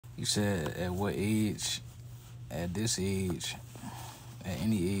You said at what age? At this age, at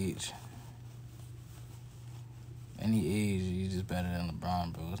any age, you just better than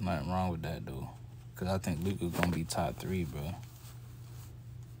LeBron, bro. There's nothing wrong with that, though. Because I think Luka's going to be top 3, bro.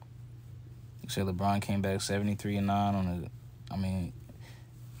 You said LeBron came back 73-9 on the...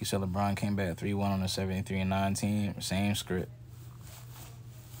 you said LeBron came back 3-1 on the 73-9 team. Same script.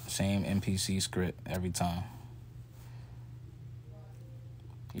 Same NPC script every time.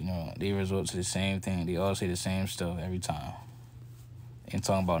 You know, they resort to the same thing. They all say the same stuff every time. Ain't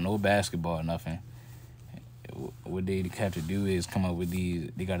talking about no basketball or nothing. What they have to do is come up with these.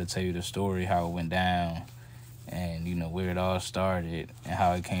 They got to tell you the story, how it went down, and, you know, where it all started, and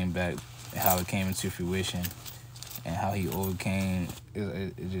how it came back, how it came into fruition, and how he overcame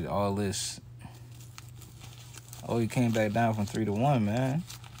it just all this. Oh, he came back down from 3-1, man.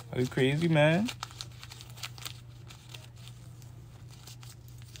 Are you crazy, man?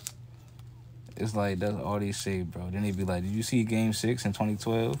 It's like, that's all they say, bro. Then they be like, did you see Game 6 in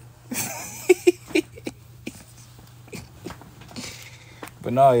 2012?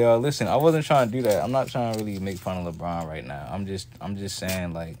 But no, y'all, listen, I wasn't trying to do that. I'm not trying to really make fun of LeBron right now. I'm just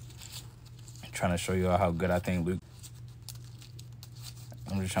saying, like, trying to show y'all how good I think Luka.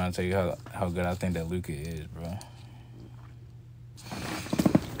 I'm just trying to tell you how good I think that Luka is, bro.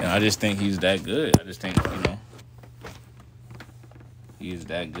 And I just think he's that good. I just think, you know, he's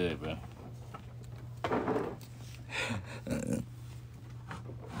that good, bro.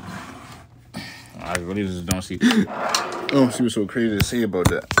 I really just don't see what's so crazy to say about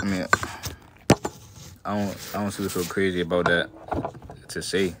that. I mean, I don't see what's so crazy about that to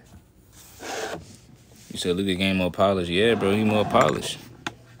say. You said Luka game more polished. Yeah, bro, he more polished.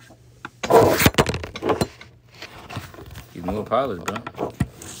 He's more polished, bro.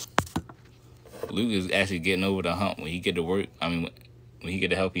 Luka's actually getting over the hump when he get to work. I mean, when he get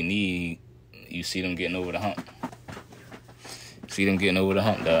the help he need, you see them getting over the hump. See them getting over the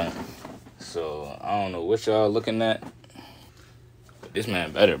hump, dog. So, I don't know what y'all looking at. But this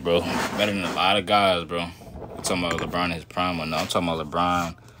man better, bro. Better than a lot of guys, bro. I'm talking about LeBron in his prime or no. I'm talking about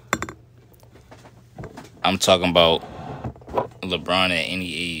LeBron. I'm talking about LeBron at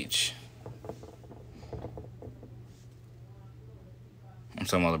any age. I'm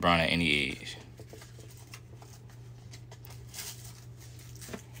talking about LeBron at any age.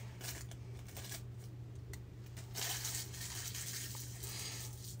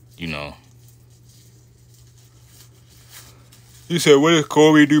 You know. You said, what does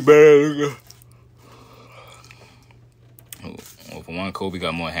Kobe do better? Well, for one, Kobe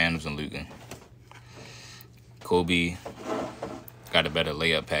got more handles than Luka. Kobe got a better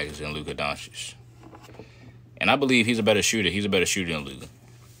layup package than Luka Doncic. And I believe he's a better shooter. He's a better shooter than Luka.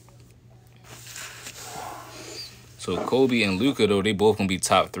 So Kobe and Luka, though, they both gonna be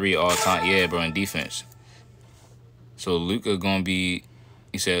top 3 all time. Yeah, bro, in defense. So Luka gonna be.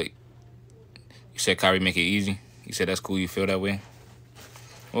 You said Kyrie make it easy. You said that's cool. You feel that way.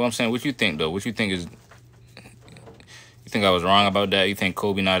 Well, I'm saying, what you think though? What you think is? You think I was wrong about that? You think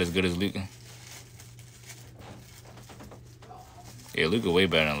Kobe not as good as Luka? Yeah, Luka way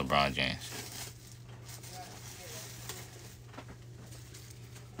better than LeBron James.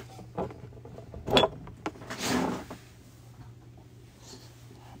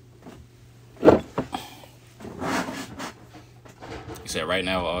 Said right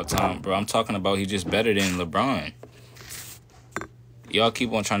now all time, bro. I'm talking about he's just better than LeBron. Y'all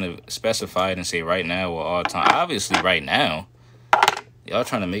keep on trying to specify it and say right now or all time. Obviously, right now. Y'all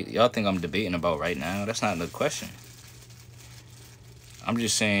think I'm debating about right now. That's not the question. I'm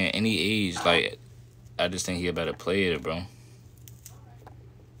just saying any age, like, I just think he a better player, bro.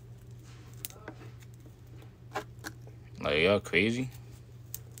 Like, y'all crazy?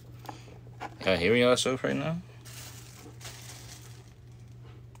 Y'all hearing yourself right now?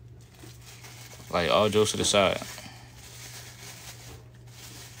 Like, all jokes to the side.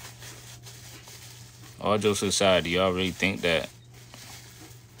 All jokes to the side, do y'all really think that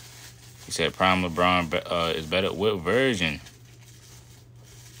he said Prime LeBron is better? What version?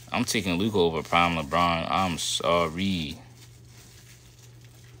 I'm taking Luka over Prime LeBron. I'm sorry.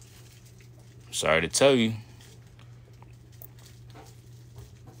 Sorry to tell you.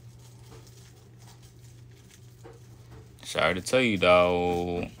 Sorry to tell you,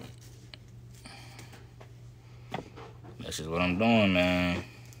 dawg. That's just what I'm doing, man.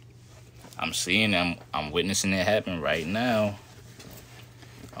 I'm seeing it. I'm witnessing it happen right now.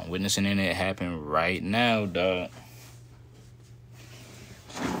 I'm witnessing it happen right now, dog.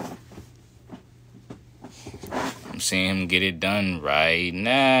 I'm seeing him get it done right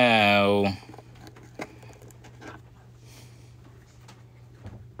now.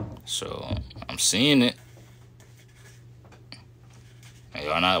 So I'm seeing it. And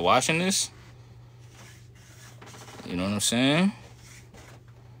y'all not watching this? You know what I'm saying?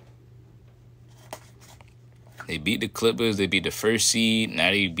 They beat the Clippers. They beat the first seed.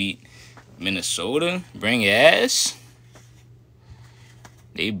 Now they beat Minnesota. Bring your ass.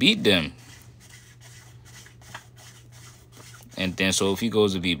 They beat them. And then, so if he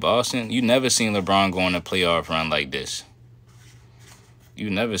goes to beat Boston, you never seen LeBron go on a playoff run like this. You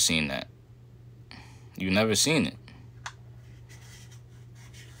never seen that. You never seen it.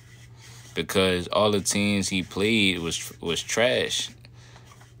 Because all the teams he played was trash.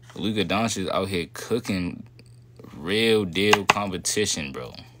 Luka Doncic out here cooking real deal competition,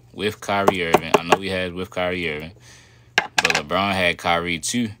 bro. With Kyrie Irving. I know he had with Kyrie Irving. But LeBron had Kyrie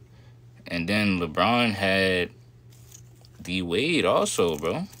too. And then LeBron had D Wade also,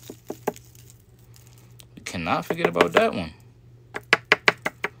 bro. You cannot forget about that one.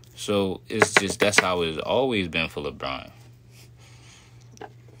 So it's just, that's how it's always been for LeBron.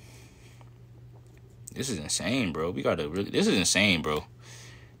 This is insane, bro. This is insane, bro.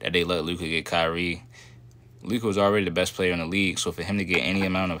 That they let Luka get Kyrie. Luka was already the best player in the league, so for him to get any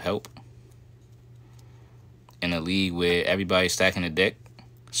amount of help in a league where everybody's stacking the deck.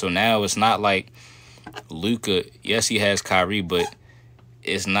 So now it's not like Luka, yes, he has Kyrie, but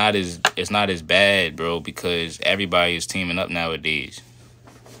it's not as bad, bro, because everybody is teaming up nowadays.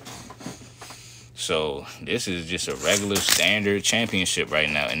 So this is just a regular standard championship right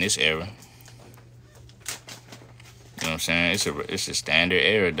now in this era. You know what I'm saying? It's a standard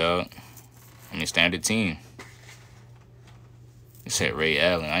era, dog. I mean, standard team. You said Ray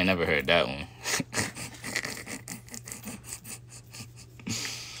Allen. I ain't never heard that one.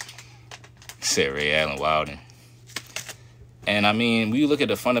 Said Ray Allen wilding. And I mean, when you look at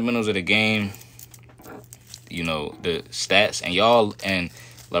the fundamentals of the game, you know, the stats, and y'all and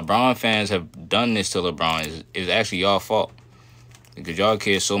LeBron fans have done this to LeBron. Is actually y'all fault. Because y'all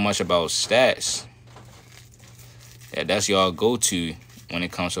care so much about stats. Yeah, that's y'all go-to when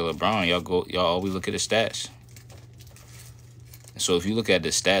it comes to LeBron. Y'all always look at the stats. So if you look at the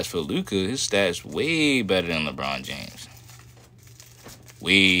stats for Luka, his stats way better than LeBron James.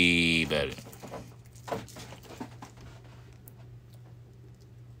 Way better.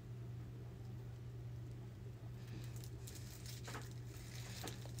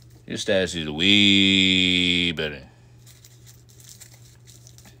 His stats is way better.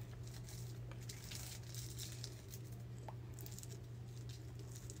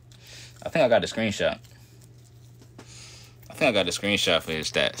 I think I got the screenshot. I think I got the screenshot for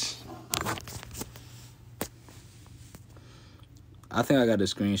his stats. I think I got the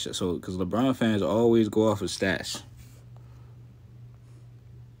screenshot. So, because LeBron fans always go off of stats.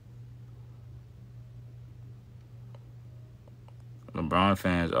 LeBron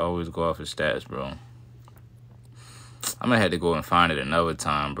fans always go off of stats, bro. I'm going to have to go and find it another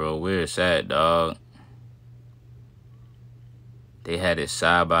time, bro. Where it's at, dog? They had it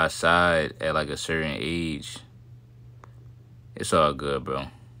side by side at like a certain age. It's all good, bro.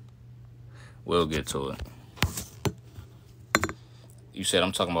 We'll get to it. You said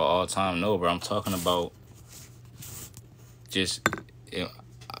I'm talking about all time. No, bro. I'm talking about just...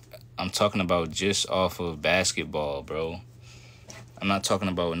 I'm talking about just off of basketball, bro. I'm not talking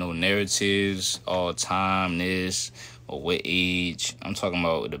about no narratives, all time, this, or what age. I'm talking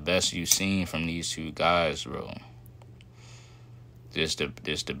about the best you've seen from these two guys, bro. Just the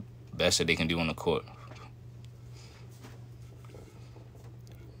best that they can do on the court.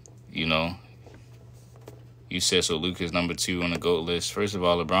 You know? You said so Luka's number 2 on the GOAT list. First of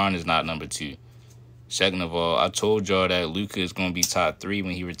all, LeBron is not number 2. Second of all, I told y'all that Luka is going to be top 3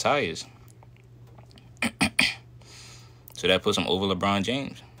 when he retires. So that puts him over LeBron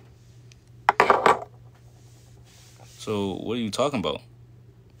James. So what are you talking about?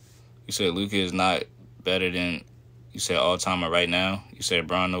 You said Luka is not better than, you said all-timer right now. You said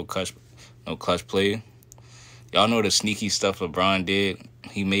LeBron no clutch player. Y'all know the sneaky stuff LeBron did?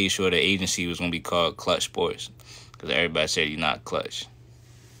 He made sure the agency was going to be called Clutch Sports. Because everybody said you're not clutch.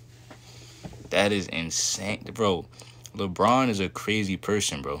 That is insane. Bro, LeBron is a crazy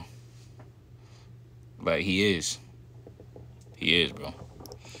person, bro. Like, he is. He is, bro.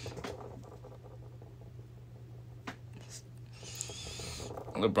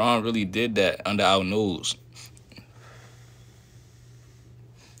 LeBron really did that under our nose.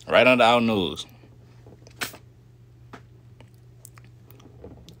 Right under our nose.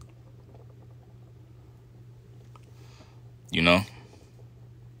 You know?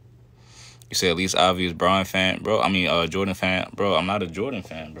 You say at least obvious Jordan fan. Bro, I'm not a Jordan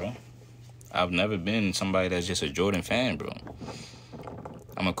fan, bro. I've never been somebody that's just a Jordan fan, bro.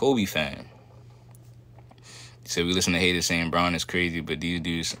 I'm a Kobe fan. He said we listen to haters saying Bron is crazy, but these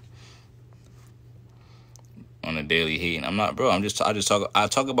dudes on a daily hating. I'm not, bro. I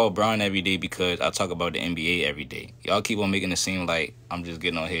talk about Bron every day because I talk about the NBA every day. Y'all keep on making it seem like I'm just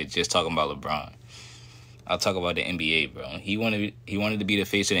getting on here just talking about LeBron. I talk about the NBA, bro. He wanted to be the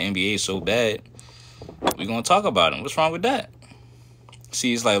face of the NBA so bad. We gonna talk about him. What's wrong with that?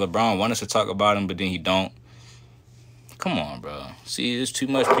 See, it's like LeBron wants us to talk about him, but then he don't. Come on, bro. See, it's too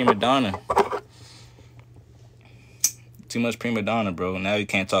much prima donna. Too much prima donna, bro. Now you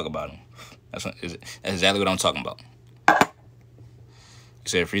can't talk about him. That's exactly what I'm talking about. You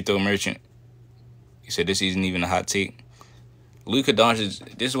said free throw merchant. You said this isn't even a hot take. Luka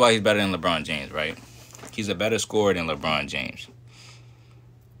Doncic, this is why he's better than LeBron James, right? He's a better scorer than LeBron James.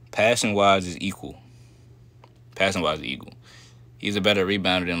 Passing-wise is equal. He's a better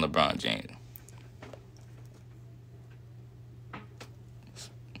rebounder than LeBron James.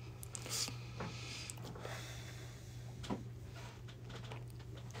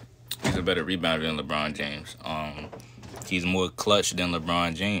 He's a better rebounder than LeBron James. He's more clutch than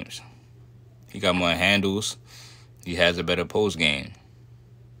LeBron James. He got more handles. He has a better post game.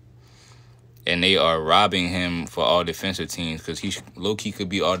 And they are robbing him for all defensive teams because he low-key could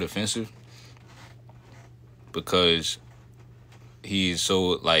be all defensive because he's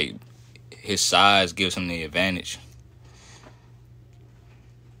so, like, his size gives him the advantage.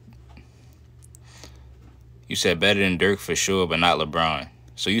 You said better than Dirk for sure, but not LeBron.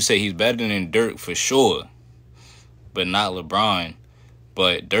 So you say he's better than Dirk for sure, but not LeBron.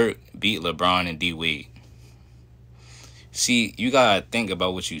 But Dirk beat LeBron and D Wade. See, you gotta think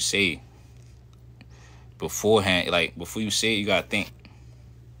about what you say beforehand. Like before you say it, you gotta think.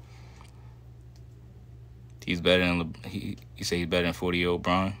 He's better than he said he's better than 40-year-old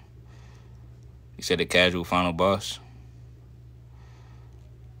Bron. He said the casual final boss.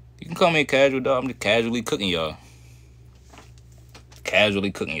 You can call me a casual dog. I'm just casually cooking y'all.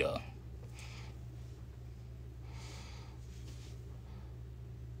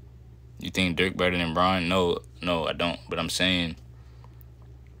 You think Dirk better than Bron? No, I don't. But I'm saying,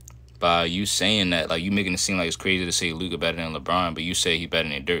 by you saying that, like, you making it seem like it's crazy to say Luka better than LeBron, but you say he better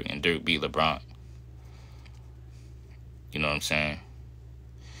than Dirk, and Dirk beat LeBron. You know what I'm saying?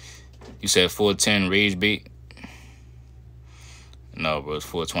 You said 410 rage bait? No, bro, it's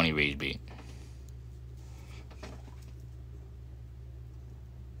 420 rage bait.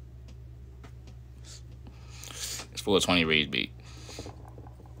 It's 420 rage bait.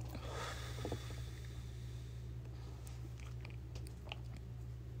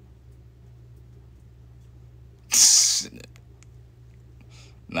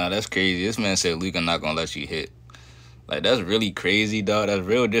 Nah, that's crazy. This man said Luka not gonna let you hit. Like, that's really crazy, dog. That's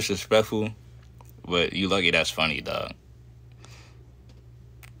real disrespectful. But you lucky that's funny, dog.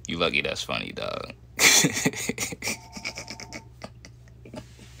 You lucky that's funny, dog.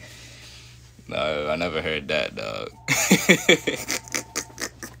 No, I never heard that, dog.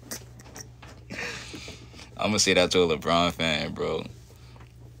 I'm gonna say that to a LeBron fan, bro.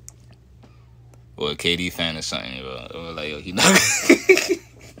 Or a KD fan or something, bro. Or like, yo, he not.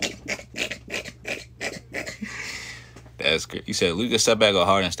 That's great. You said Luka step back or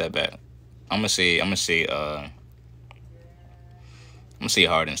Harden step back? I'm gonna say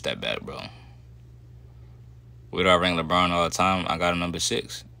Harden step back, bro. Where do I rank LeBron all the time? I got him number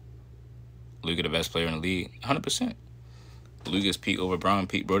 6. Luka the best player in the league, 100%. Luka's peak over LeBron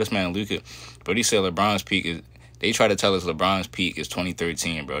peak, bro. This man Luka, bro. He said LeBron's peak is. They try to tell us LeBron's peak is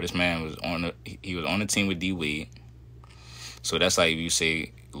 2013, bro. This man was on the team with D Wade. So that's like if you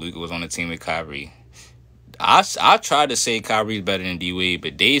say Luka was on the team with Kyrie. I tried to say Kyrie's better than D Wade,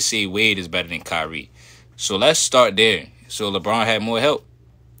 but they say Wade is better than Kyrie. So let's start there. So LeBron had more help.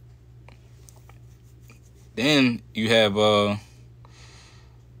 Then you have you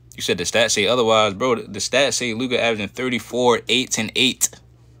said the stats say otherwise, bro. The stats say Luka averaging 34, 8, and 8.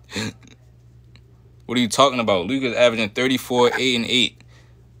 What are you talking about? Luka's averaging 34, 8, and 8.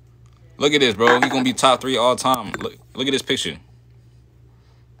 Look at this, bro. He's gonna be top 3 all time. Look at this picture.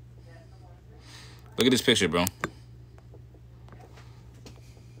 Look at this picture, bro.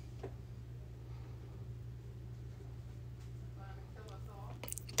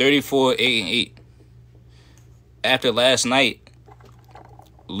 $34, 8, and 8. After last night,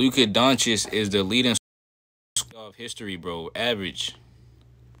 Luka Doncic is the leading scorer of history, bro. Average.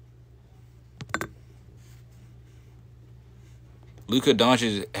 Luka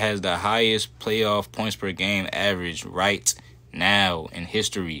Doncic has the highest playoff points per game average right now in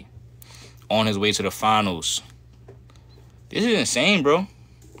history. On his way to the finals. This is insane, bro.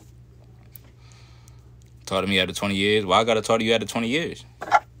 Talk to me after 20 years. Why I gotta talk to you after 20 years?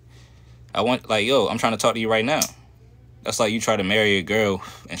 I'm trying to talk to you right now. That's like you try to marry a girl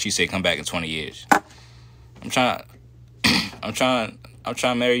and she say come back in 20 years. I'm trying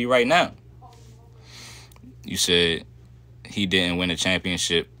to marry you right now. You said he didn't win a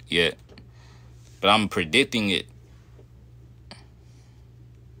championship yet, but I'm predicting it.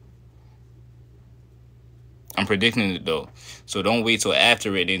 I'm predicting it though. So don't wait till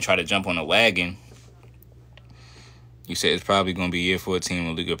after it, then try to jump on the wagon. You said it's probably going to be year 14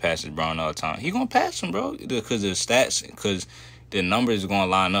 when Luka passes LeBron all the time. He going to pass him, bro, because the stats, because the numbers are going to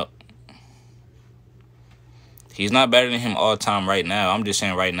line up. He's not better than him all the time right now. I'm just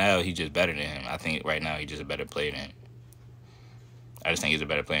saying right now he's just better than him. I think right now he's just a better player than him. I just think he's a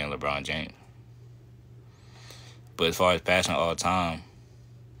better player than LeBron James. But as far as passing all the time,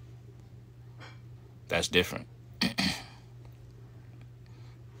 that's different.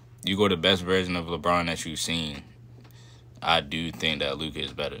 You go to the best version of LeBron that you've seen. I do think that Luka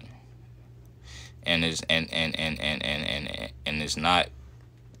is better, and it's not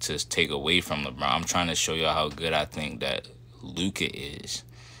to take away from LeBron. I'm trying to show y'all how good I think that Luka is.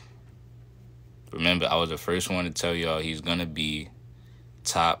 Remember, I was the first one to tell y'all he's gonna be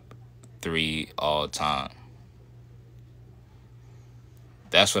top 3 all time.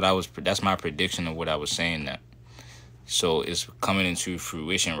 That's my prediction of what I was saying now. So it's coming into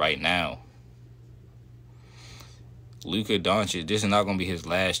fruition right now. Luka Doncic, this is not going to be his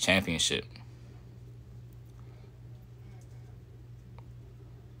last championship.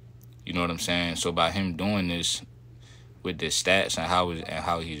 You know what I'm saying? So by him doing this with the stats and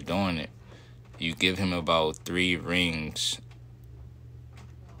how he's doing it, you give him about 3 rings,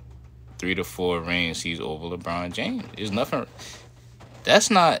 3 to 4 rings. He's over LeBron James. There's nothing. I'm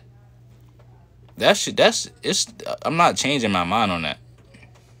not changing my mind on that.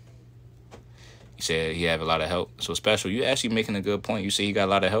 You said he have a lot of help. So Special, you actually making a good point. You say he got a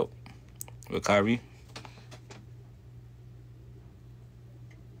lot of help with Kyrie.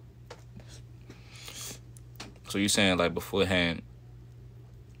 So you saying like beforehand,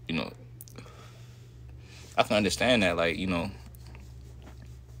 you know, I can understand that, like, you know,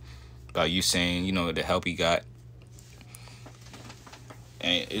 about you saying, you know, the help he got.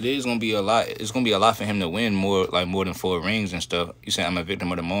 And it is gonna be a lot. It's gonna be a lot for him to win more than 4 rings and stuff. You saying I'm a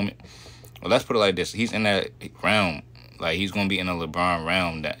victim of the moment? Well, let's put it like this. He's in that realm. Like, he's going to be in a LeBron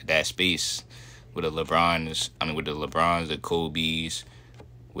realm, that space with the LeBrons, the Kobe's,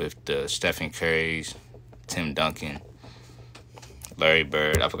 with the Stephen Curry's, Tim Duncan, Larry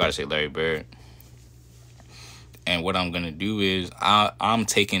Bird. I forgot to say Larry Bird. And what I'm going to do is I'm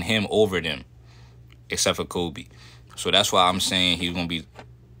taking him over them, except for Kobe. So that's why I'm saying he's going to be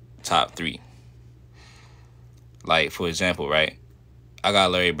top 3. Like, for example, right? I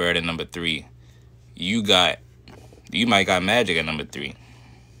got Larry Bird at number 3. You might got Magic at number 3.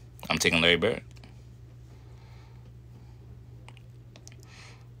 I'm taking Larry Bird.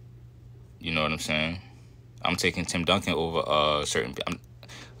 You know what I'm saying? I'm taking Tim Duncan over certain.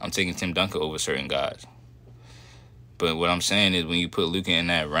 I'm taking Tim Duncan over certain guys. But what I'm saying is, when you put Luka in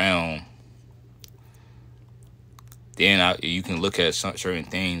that realm, then you can look at certain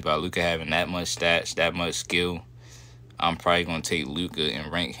things by Luka having that much stats, that much skill. I'm probably going to take Luka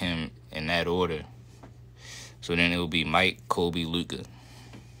and rank him in that order. So then it will be Mike, Kobe, Luka.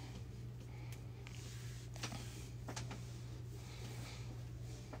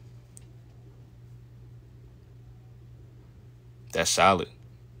 That's solid.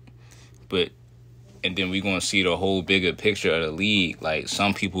 And then we're going to see the whole bigger picture of the league. Like,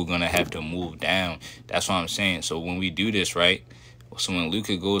 some people are going to have to move down. That's what I'm saying. So when we do this, right? So when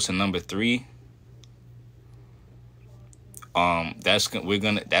Luka goes to number 3, that's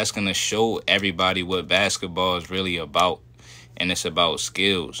gonna show everybody what basketball is really about, and it's about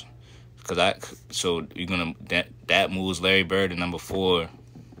skills. So you're gonna that moves Larry Bird to number 4,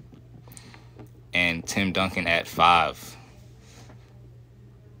 and Tim Duncan at 5.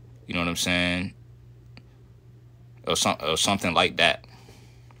 You know what I'm saying? Or something like that.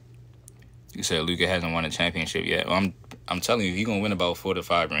 You said Luka hasn't won a championship yet. Well, I'm telling you, he's gonna win about 4 to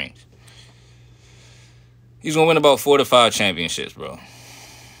 5 rings. He's going to win about 4 to 5 championships, bro.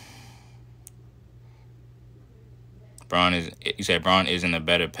 You said Bron isn't a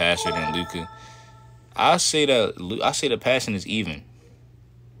better passer than Luka. I say the passing is even.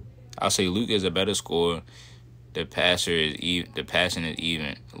 I'll say Luka is a better scorer. The passing is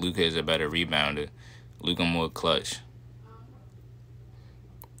even. Luka is a better rebounder. Luka more clutch.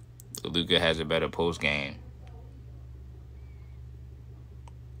 Luka has a better post game.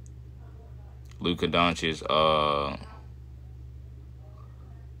 Luka Doncic,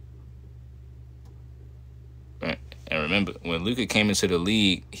 remember, when Luka came into the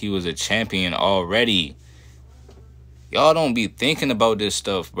league, he was a champion already. Y'all don't be thinking about this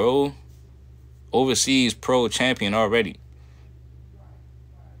stuff, bro. Overseas pro champion already.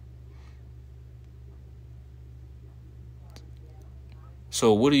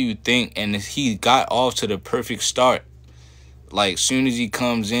 So what do you think? And he got off to the perfect start. Like, soon as he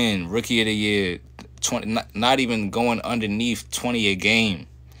comes in, rookie of the year, 20, not even going underneath 20 a game.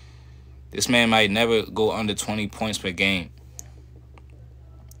 This man might never go under 20 points per game.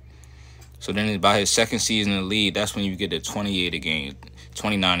 So then by his second season in the league, that's when you get to 28 a game,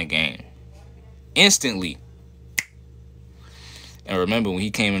 29 a game. Instantly. And remember, when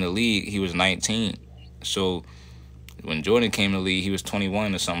he came in the league, he was 19. So when Jordan came in the league, he was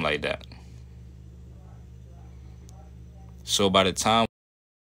 21 or something like that. So by the time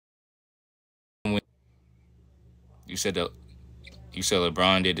you said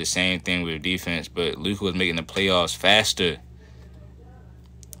LeBron did the same thing with defense, but Luka was making the playoffs faster.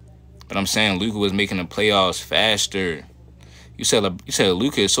 But I'm saying Luka was making the playoffs faster. You said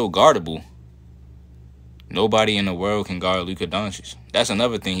Luka is so guardable. Nobody in the world can guard Luka Doncic. That's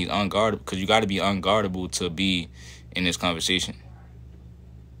another thing. He's unguardable because you got to be unguardable to be in this conversation.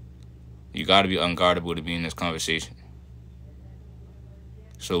 You got to be unguardable to be in this conversation.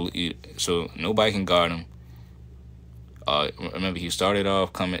 So nobody can guard him. Remember, he started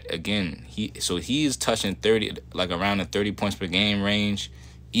off coming again. He's touching 30, like around the 30 points per game range.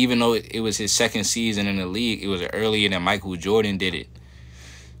 Even though it was his second season in the league, it was earlier than Michael Jordan did it.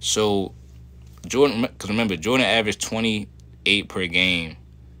 So Jordan, because remember, Jordan averaged 28 per game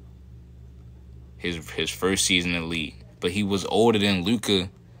his first season in the league. But he was older than Luka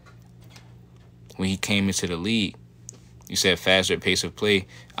when he came into the league. You said faster pace of play.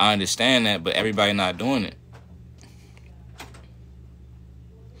 I understand that, but everybody not doing it.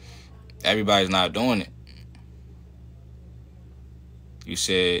 Everybody's not doing it. You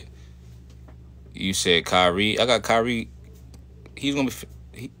said Kyrie. I got Kyrie. He's gonna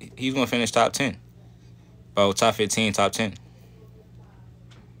finish top 10. About top 15, top 10.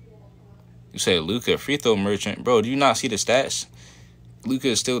 You said Luka, free throw merchant. Bro, do you not see the stats? Luka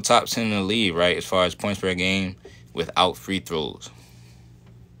is still top 10 in the league, right, as far as points per game without free throws.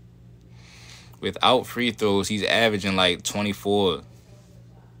 Without free throws, he's averaging like 24.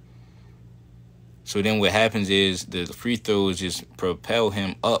 So then what happens is the free throws just propel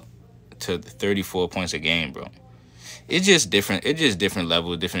him up to 34 points a game, bro. It's just different. It's just different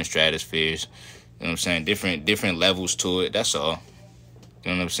levels, different stratospheres. You know what I'm saying? Different levels to it. That's all.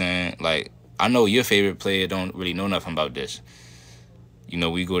 You know what I'm saying? Like, I know your favorite player don't really know nothing about this. You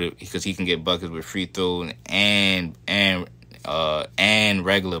know, we go to, because he can get buckets with free throws and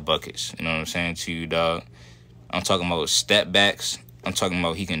regular buckets. You know what I'm saying to you, dog? I'm talking about step backs. I'm talking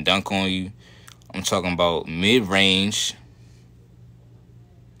about he can dunk on you. I'm talking about mid-range.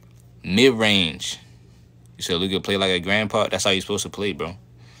 Mid-range. You said Luka play like a grandpa? That's how you're supposed to play, bro.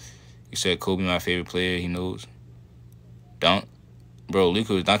 You said Kobe, my favorite player. He knows. Dunk. Bro,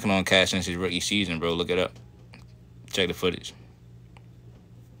 Luka was dunking on cats since his rookie season, bro. Look it up. Check the footage.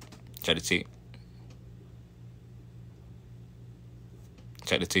 Check the tape.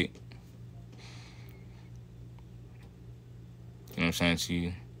 Check the tape. You know what I'm saying to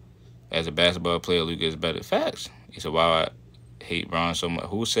you? As a basketball player, Luka is better. Facts. He said, why I hate Bron so much.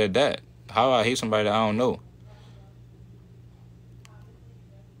 Who said that? How I hate somebody that I don't know?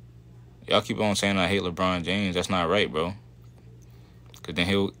 Y'all keep on saying I hate LeBron James. That's not right, bro. Cause then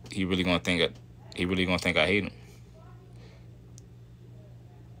he really gonna think I hate him.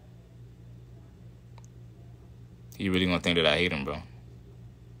 He really gonna think that I hate him, bro.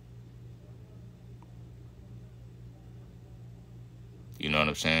 You know what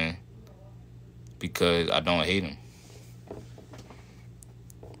I'm saying? Because I don't hate him.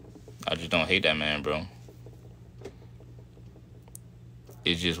 I just don't hate that man, bro.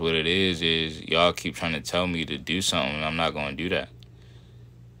 It's just what it is y'all keep trying to tell me to do something, and I'm not going to do that.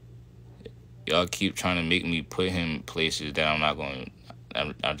 Y'all keep trying to make me put him places that I'm not going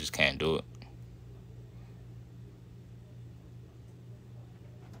to, I just can't do it.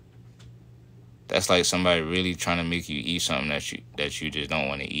 That's like somebody really trying to make you eat something that you just don't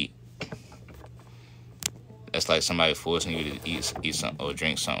want to eat. That's like somebody forcing you to eat something or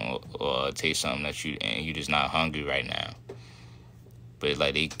drink something or taste something and you just not hungry right now. But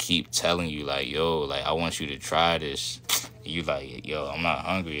like they keep telling you like, yo, like I want you to try this. You like, yo, I'm not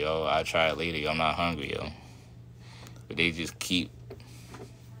hungry, yo. I'll try it later, yo. I'm not hungry, yo. But they just keep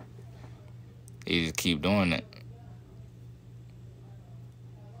doing it.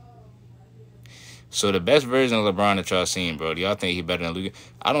 So the best version of LeBron that y'all seen, bro, do y'all think he better than Luka?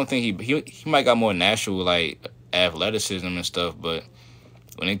 I don't think he might got more natural, like, athleticism and stuff, but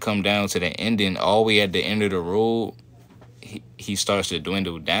when it come down to the ending, all the way at the end of the road, he starts to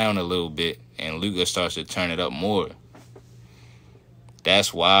dwindle down a little bit, and Luka starts to turn it up more.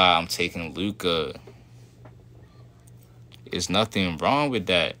 That's why I'm taking Luka. There's nothing wrong with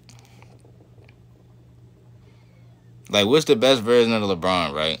that. Like, what's the best version of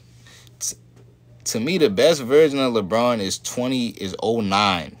LeBron, right? To me, the best version of LeBron is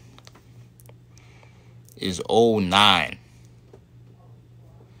 09. Is 09.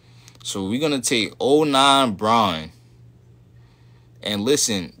 So we're going to take 09 Bron. And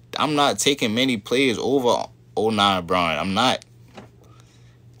listen, I'm not taking many players over 09 Bron. I'm not.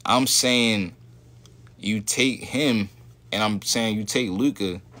 I'm saying you take him, and I'm saying you take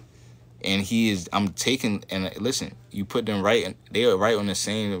Luka, and I'm taking, and listen, you put them right, they are right on the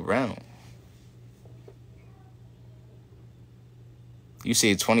same round. You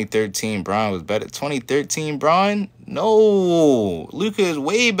say 2013 Bron was better. 2013 Bron? No. Luka is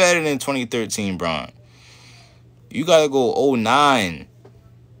way better than 2013 Bron. You got to go 09.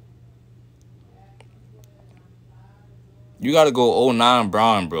 You got to go 09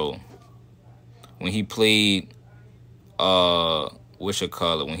 Bron, bro. When he played, what's your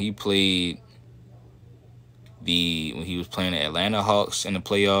color? When he played when he was playing the Atlanta Hawks in the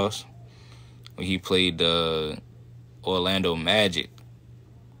playoffs. When he played the Orlando Magic.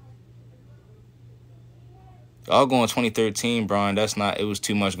 Y'all going 2013, Bron. That's not, it was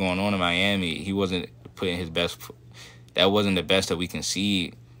too much going on in Miami. He wasn't putting his best. That wasn't the best that we can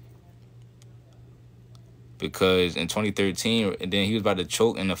see. Because in 2013, and then he was about to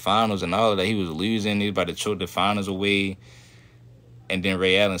choke in the finals and all of that. He was losing. He was about to choke the finals away. And then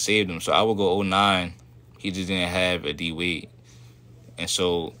Ray Allen saved him. So I would go 09. He just didn't have a D Wade. And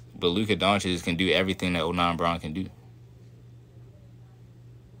so, but Luka Doncic can do everything that 09 Bron can do. You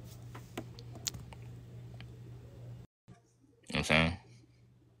know what I'm saying?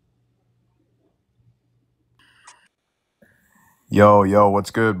 Yo,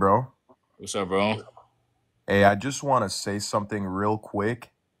 what's good, bro? What's up, bro? Hey, I just want to say something real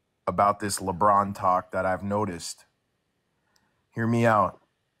quick about this LeBron talk that I've noticed. Hear me out.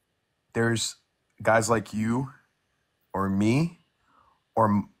 There's guys like you or me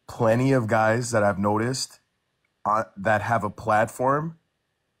or plenty of guys that I've noticed that have a platform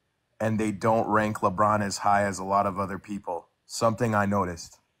and they don't rank LeBron as high as a lot of other people. Something I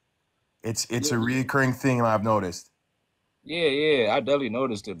noticed. It's a recurring thing I've noticed. Yeah, I definitely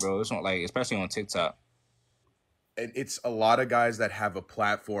noticed it, bro. It's not like, especially on TikTok. And it's a lot of guys that have a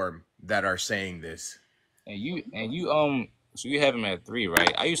platform that are saying this. And you, so you have him at 3,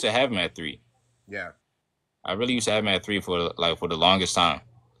 right? I used to have him at 3. Yeah. I really used to have him at 3 for the longest time.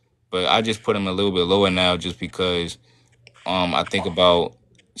 But I just put him a little bit lower now just because I think about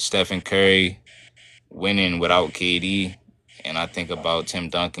Stephen Curry winning without KD, and I think about Tim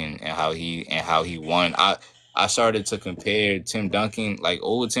Duncan and how he won. I started to compare Tim Duncan, like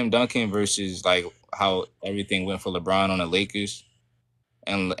old Tim Duncan, versus like how everything went for LeBron on the Lakers,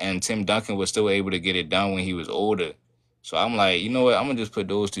 and Tim Duncan was still able to get it done when he was older. So I'm like, you know what? I'm gonna just put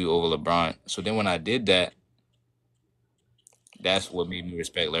those two over LeBron. So then when I did that, that's what made me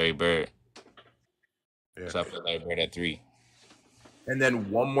respect Larry Bird. Yeah. So I put Larry Bird at 3. And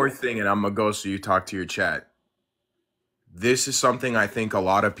then one more thing, and I'm gonna go so you talk to your chat. This is something I think a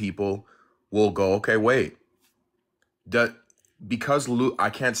lot of people will go, okay, wait. Because I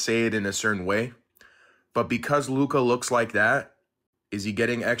can't say it in a certain way, but because Luka looks like that, is he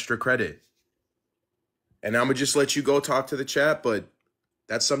getting extra credit? And I'm gonna just let you go talk to the chat, but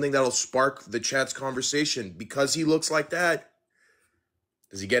that's something that'll spark the chat's conversation. Because he looks like that,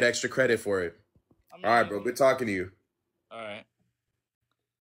 does he get extra credit for it? I All right, mean, bro. Good talking to you. all right.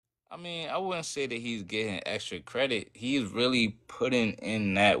 I mean, I wouldn't say that he's getting extra credit. He's really putting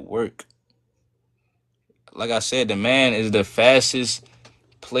in that work. Like I said, the man is the fastest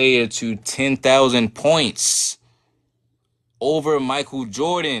player to 10,000 points over Michael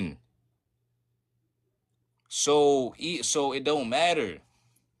Jordan. So it don't matter.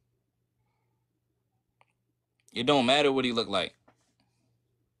 It don't matter what he look like.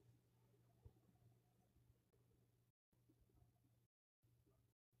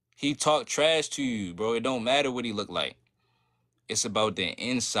 He talk trash to you, bro. It don't matter what he look like. It's about the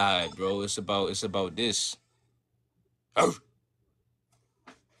inside, bro. It's about this.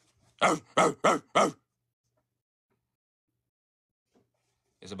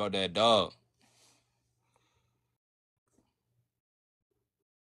 It's about that dog.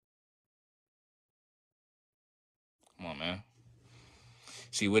 Come on, man.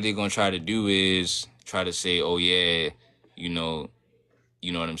 See, what they're gonna try to do is try to say, "Oh yeah, you know,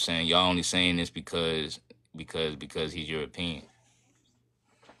 you know what I'm saying. Y'all only saying this because because he's European.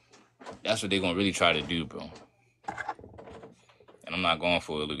 That's what they're gonna really try to do, bro. And I'm not going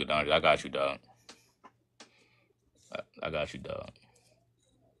for it, Luka Doncic. I got you, dog. I got you, dog.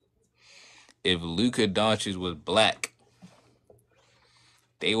 If Luka Doncic was black,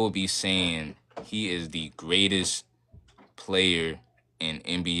 they will be saying he is the greatest player in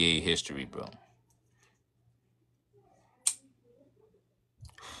NBA history, bro.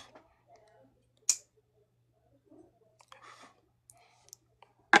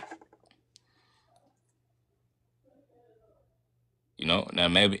 You know, now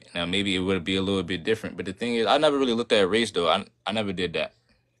maybe it would be a little bit different. But the thing is, I never really looked at race though. I never did that.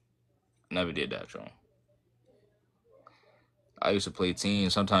 Never did that, John. I used to play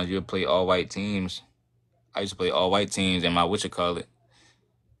teams. Sometimes you'd play all white teams. I used to play all white teams in my whatchamacallit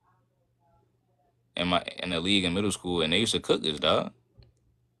in the league in middle school, and they used to cook this, dog.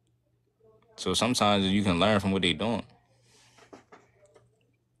 So sometimes you can learn from what they doing.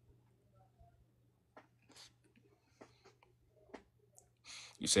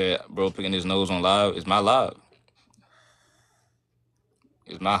 You said, bro, picking his nose on live. It's my live.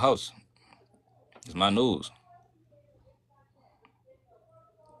 It's my house. It's my nose.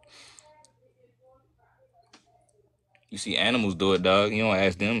 You see animals do it, dog. You don't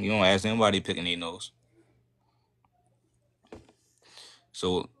ask them. You don't ask them why they picking their nose.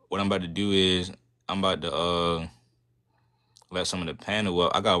 So what I'm about to do is I'm about to let some of the panel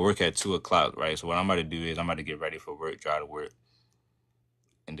up. I got to work at 2:00, right? So what I'm about to do is I'm about to get ready for work, drive to work.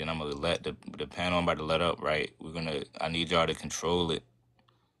 And then I'm going to let the panel I'm about to let up, right? I need y'all to control it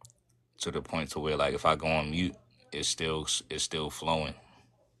to the point to where, like, if I go on mute, it's still flowing.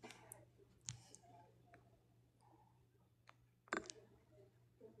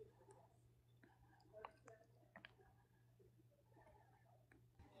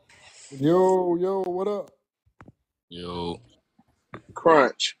 Yo, what up? Yo.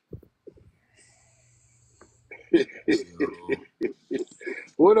 Crunch. Yo.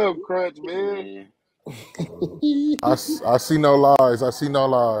 What up, Crunch, man? I see no lies. I see no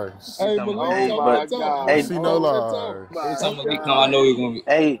lies. Hey, Talking about, Malik, Oh hey, talk my that talk, God. I man. see no Talk Oh that talk. lies. hey, my tell me, no, I God. know it's gonna be.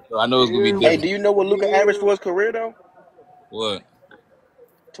 Hey, I know it's gonna be Give, hey, do different. you know what Luka averaged give. for his career though? What?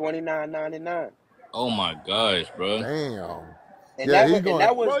 29.99. Oh my gosh, bro. Damn. And Yeah, that he was and going.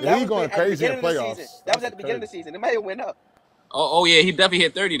 that was Bro, Yeah, that he was going at the crazy in beginning of the season. playoffs. That was That's at a the beginning of crazy. the season. It might have went up. Oh yeah, he definitely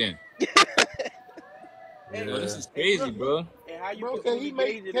hit 30 then. Hey, Bro, this Yeah. is hey, crazy, look, bro. and how you bro, can truly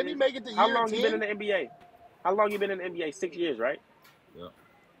gauge it can he is make it to how year long you been in 10? the NBA. How long you been in the NBA? 6 years, right? Yeah.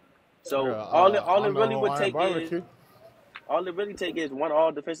 So Yeah. all it On the really would Hawaiian take is barbecue. all it really take is one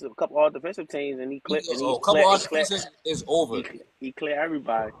all defensive, a couple all defensive teams, and A couple of defenses is over. he clear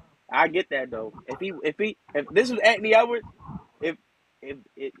everybody. I get that though. If this was Anthony Edwards, if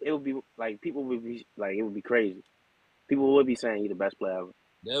it would be like people would be like it would be crazy. People would be saying he's the best player ever.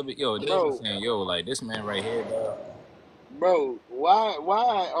 They'll be Bro, saying, yo, like this man right here, dog.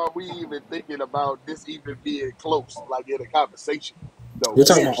 why are we even thinking about this even being close, like in a conversation? Though, We're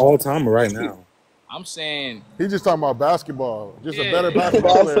talking about seriously. all time right now. I'm saying, He just talking about basketball. Just a yeah, better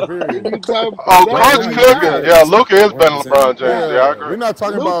basketball player. If Period. you talk Oh, Right bro, Crunch now, he's you're cooking. not. 100%. Yeah, Luka is better than 100%. LeBron James. Yeah, I Yeah, agree.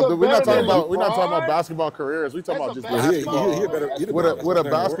 Luka we're not better talking than about LeBron basketball careers. We talking as about a just Yeah, basketball he basketball. better. He player. the best With a basketball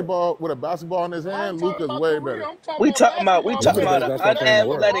player in the world. basketball in his I hand, ain't talking Luca's about way career. better. I'm talking We about talking about basketball He's the player. an best basketball player in the As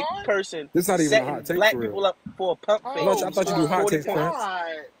world. unathletic LeBron. person This is not even a hot setting take black for real. people up for a pump fake Oh I thought you do shooting my hot 40 takes, points. Crunch. God.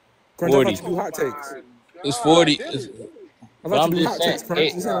 Crunch, I thought 40. you do Oh hot takes. my It's God. 40. This is I But thought you I'm do just hot saying, takes, oh my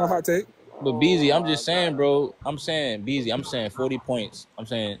Crunch. hey, This ain't no God. hot take. but Oh Beezy, I'm my just saying, God. bro. I'm saying 40 points. I'm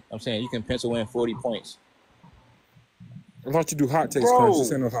saying you can pencil in 40 points. I thought you do hot takes, Crunch.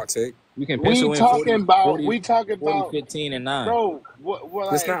 This Bro, ain't no hot take. You can pencil in 40, 40, we talking 40, about 15, and 9. bro, what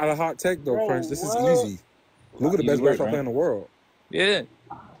This like not a hot take though, bro, Crunch. This is what? easy. Luka the Easy best work, basketball right? player in the world. Yeah.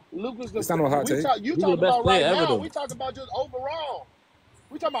 Lucas It's not no hot take. you Luka the talking best about player right ever, now. though. We talking about just overall.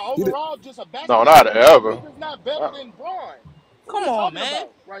 We talking about He the, overall just a No, basketball not career. ever. Luka's not better than Braun. What are Come we on, talking man.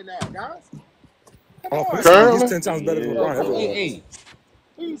 about right now, guys? Come on offensively, now. he's Currently? 10 times better than Yeah, LeBron ever Hey, bro. was. hey,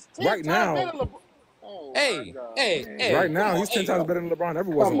 He's 10 Right times now, better than LeBron. Oh my hey, God, hey, man. right hey, come now, on, he's 10 hey, times better than LeBron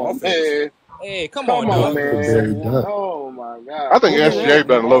ever was on Come on, offense. man. hey, come on, Come on, dog. Bury man. that. Oh my I God. think Don't get me SGA wrong.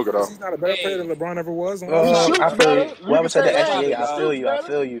 better On than Luka, offense, though. he's not a better player than Hey, LeBron ever was on He offense. I shoots feel you. better. You Whoever can said say the stop that. it, SGA, He I dog. feel shoots you. I better.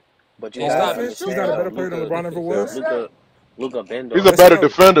 feel you. But you Hey, On gotta stop He it. offense, he's shoots not a understand though. better. better player than Luka, LeBron ever You can say was. that. Luka been He's doing a it. better Listen,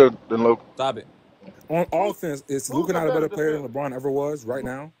 defender than Luka. Stop it. on Who offense, is who's Luka a not a better better player than defender? LeBron ever was right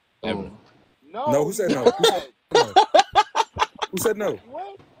now? Ever. No, No, who he's said no? Who said not. no? Who said no?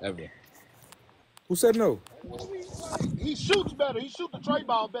 What? Ever. Who said no? What we like? He shoots better. He shoots the tray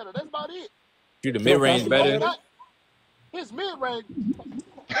ball better. That's about it. Shoot the He mid don't pass range the ball That's better. better? not his mid range.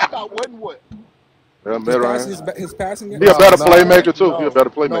 That about wasn't what.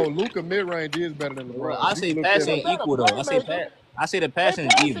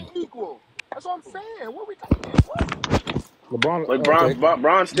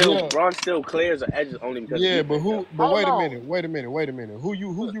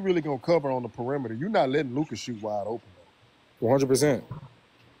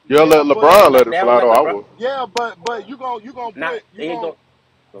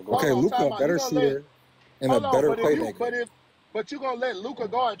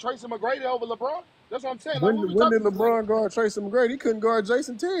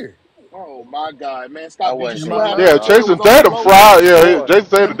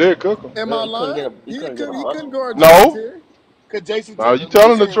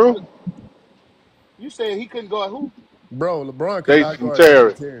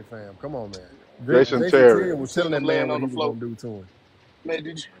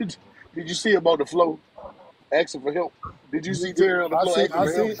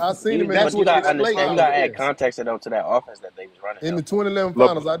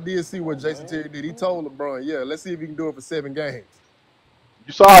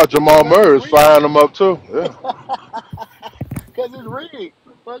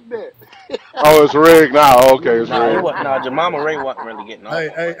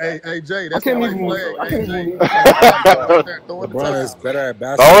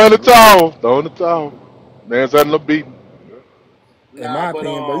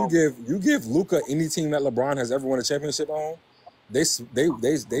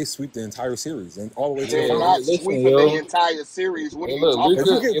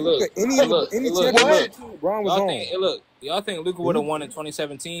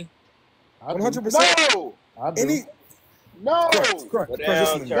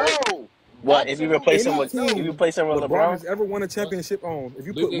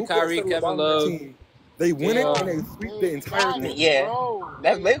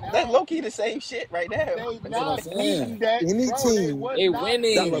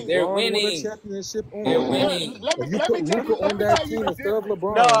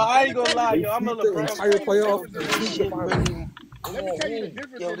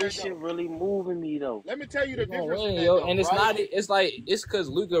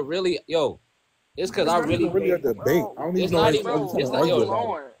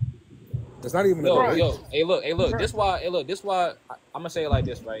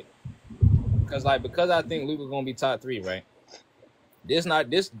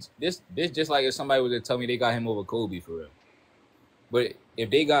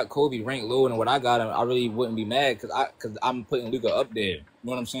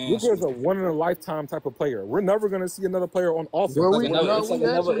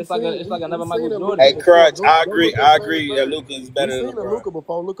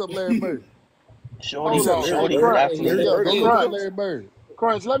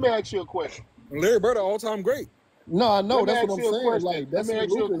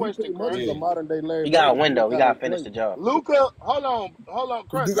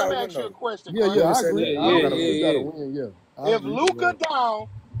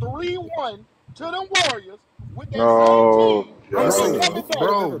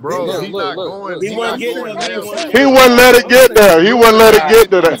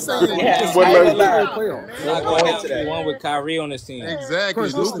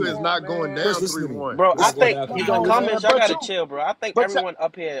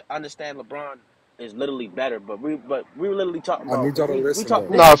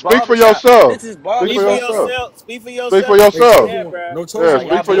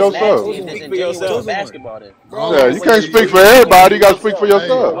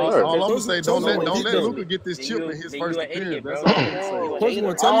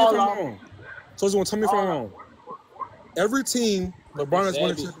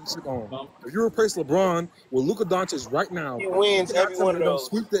 with Luka Doncic right now, He you wins can every tell one me of they're gonna those.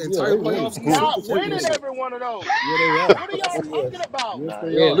 sweep the Yeah, entire they playoffs win. and He's sweep not the winning championship. every one of those. Yeah, they are. What are Yes, y'all he talking is. about? Yes, Nah,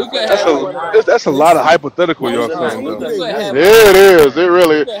 they Yeah, are. Luka Luka has That's have every like one of a those. nine. that's a They lot of sweep. hypothetical Not He's y'all only, in not line. saying only though. do Luka they have win, like Yeah, it is. It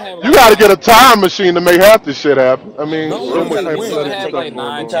really. Luka have You like got to nine. get a time machine to make half this shit happen. I mean, not So only so do much they Luka Luka win, Luka hypothetical have stuff like taking.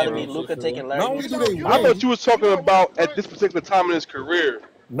 going nine You on, telling bro. me championships, Luka bro. taking Larry not only do Nance? they I win, thought you was talking about at What? this particular time in his career,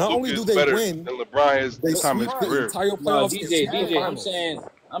 not only Luka do is they better win, than LeBron is they time in his sweep the career. entire No, playoffs and sweep the DJ, finals.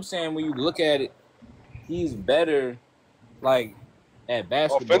 I'm saying when you look at it, he's better like at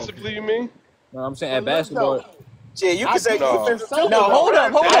basketball. Offensively, you mean? No, I'm saying But at look though, basketball. Yeah, you I can say get what No. you're defensive too, but saying. No, hold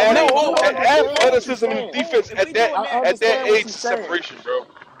up, LeBron hold better. up. And No, I whoa, do whoa, whoa. understand what you're athleticism and saying. defense If at we doing, I at that understand what age you're is saying. separation, bro.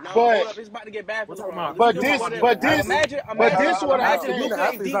 no, hold But up. It's about to get bad We're for talking LeBron. about If we but doing this one defense. of them, but Being an this athlete, imagine, but imagine, this what I'm imagine being saying. an Luka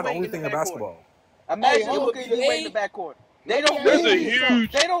and athlete is not the DJ only in the thing in backcourt. basketball. Hey, Imagine hold Luka on. and D Wade in the backcourt. They Let me don't There's ask a you lose. something.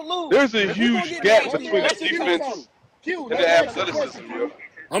 They huge don't lose. there's a If we're gonna huge get gap Let nasty, me between the ask let's you just talk. defense something. Q, and let the me ask you a question, athleticism, yo. Q.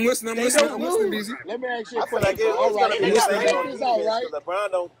 I'm listening. They don't I'm listening, lose. DZ. Let me ask you I a feel like question. So, all it's gonna right, be They the got same check on this better. out, defense right? because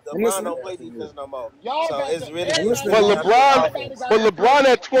I'm LeBron listening. don't play defense no more. Y'all So got it's the really I'm gonna listening, But come everybody DZ. down to the everybody offense. got But their LeBron point.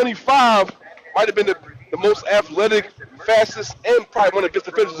 at 25 might have been the most athletic, fastest, and probably one of the best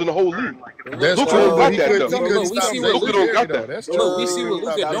defenders in the whole league. But look, That's Luka true, don't but got he that couldn't though. he But couldn't look, we stop see what Jason Luka Luca. don't Terry got though. that. That's But look, we true. see He what couldn't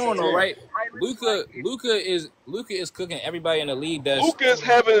Luca stop Stop doing Jason though, Terry. saying. right? Luca is everybody in the league. That's Luka is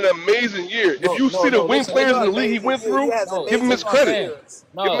having an amazing year. If you see the no. wing Listen, Ain't players in no the league he amazing went year. He through, has no. give him Listen, his what I'm amazing credit. saying. years.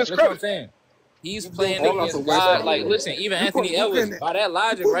 Give him No, his listen, what I'm credit. saying. He's He's been playing hold getting on. his So against wait, credit God. so Like, every listen, year. even you put Anthony Luca in Edwards. the By that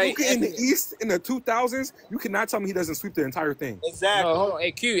you logic, put right? Luca in the Anthony. East in the 2000s. You cannot tell me he doesn't sweep the entire thing. No, Exactly. hold on.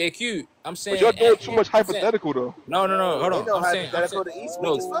 AQ. I'm But y'all saying doing too Anthony. much I'm saying hypothetical though. no. Hold Ain't on. no I'm saying hypothetical. The East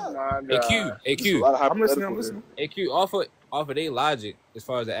weak no. as Oh fuck. my AQ. God. Just a AQ. lot of I'm listening. I'm hypothetical here. listening. AQ. Off of their logic, as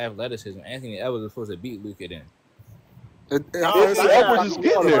far as the athleticism, Anthony Edwards was supposed to beat Luca. Then I No, thought Anthony you were Edwards Zion. is talking You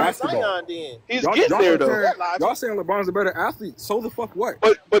getting talking about there. about basketball. Zion then? He's getting there Y'all though. saying That logic. LeBron's a better athlete. So the fuck what?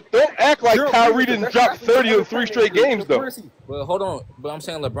 But don't act like Gerald Green Kyrie is the didn't best drop athlete to 30 ever in play three in the straight NBA. games Where though. is he? But hold on. But I'm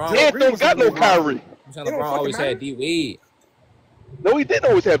saying LeBron. Gerald Ant Green don't was in got the no league last Kyrie. year. I'm saying It don't LeBron fucking always had matter. D Wade. No, he didn't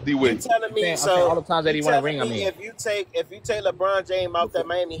always have D You Wade. telling me I'm saying all so? the times that You he won a telling ring. I me mean, if you take LeBron James off that Before,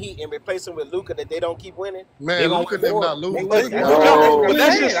 Miami Heat and replace him with Luca that they don't keep winning? they Man, gonna Luke win and them four. not they, losing to they, the they, Dallas Okay, they Whoa, gonna but win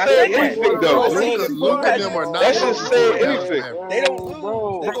that's six. just I They saying said gonna win that. anything four. though. No, I they said gonna bro. win before four. Luke I and They them gonna are win said not That's four. just losing to saying the Bro, Dallas anything. They Mavericks. don't bro,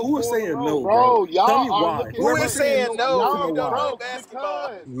 lose. They bro, Bro, go who is 4 in a saying no, row. bro? bro. Tell Y'all me are why. looking Where who am I is crazy. saying saying no? I no? need to We know Y'all, don't why. know bro,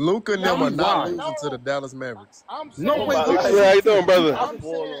 basketball. because Luke and Tell them y'all are me not saying why. losing to the no. Dallas Mavericks. I'm No, saying wait, Nobody who Big like is Sir, no. how he you saying? doing, brother? That's I'm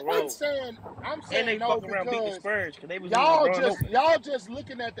 4 in saying, a I'm row. saying, I'm And saying they no fuck around beat the because Spurs because they was leaving LeBron open. y'all just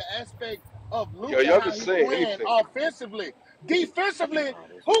looking at the aspect of Yo, Luca y'all how just he saying playing anything. offensively. Defensively, Oh,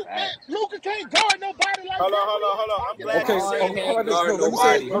 this who is man, facts. Luca can't guard nobody like Hold on, that. hold What are on, y'all hold on. I'm talking glad about? you LeBron said How can't about this? guard No,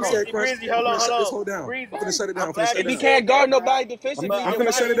 nobody. let me Hold say on. it, Crunch. Breezy, hold on, hold Just on. hold down. I'm Breezy. finna shut it down. I'm I'm finna glad shut you it If he down. said can't that, guard bro. nobody But defensively, I'm I'm then finna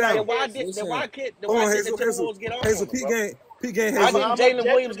gonna why shut tell it you then like down. why this. did then Listen, why can't then Hold why on, can't the Hazel, Hazel, Timberwolves get off Hazel. on him, Peep bro? game, Peep game, Why Hazel. didn't I'm Jalen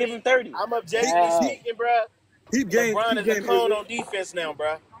Williams objectively, give him 30? I'm Peep, objectively peep, speaking, bro. peep game, LeBron peep is a game, cone Hazel. on defense now,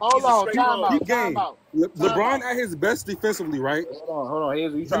 bro. Hold He's a on, straight time cone. out, Peep time game. out, time LeBron out. at his best defensively, right? hold on.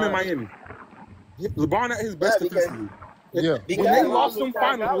 Here's what you Him in trying. Miami. LeBron at his Yeah, best because defensively. Yeah. When because they the Okay, world lost is them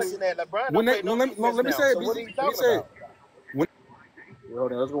finals, acknowledging that LeBron when don't they play no, no let defense me now. say it, So what BZ. are you Let me talking say it. about? When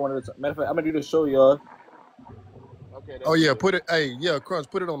Hold on. Let's go one at a time. Matter of fact, I'm gonna do the show, y'all. okay, Oh that's yeah, good. put it. Hey, yeah, Crunch,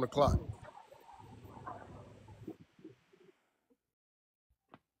 put it on the clock.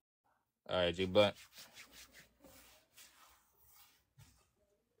 All right, G. But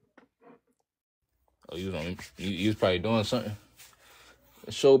you was probably doing something.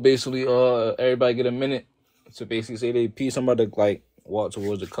 The show basically, everybody get a minute to basically say they piece. I'm about to like walk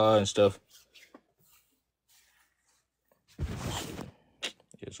towards the car and stuff.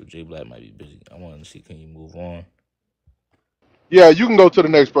 Yeah, so J Black might be busy. I want to see, can you move on? Yeah, you can go to the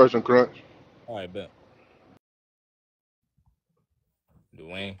next person, Crunch. All right, bet.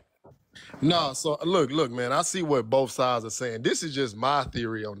 Dwayne. No, so look, man. I see what both sides are saying. This is just my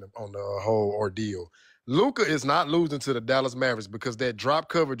theory on the whole ordeal. Luka is not losing to the Dallas Mavericks because that drop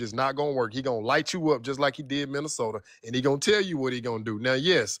coverage is not gonna work. He gonna light you up just like he did Minnesota, and he gonna tell you what he gonna do. Now,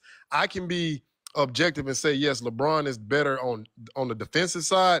 yes, I can be objective and say yes, LeBron is better on the defensive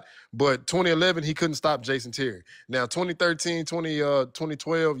side, but 2011 he couldn't stop Jason Terry. Now 2013,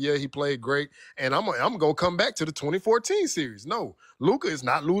 2012, yeah, he played great, and I'm gonna come back to the 2014 series. No, Luka is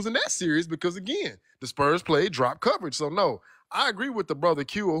not losing that series because again, the Spurs played drop coverage. So no, I agree with the brother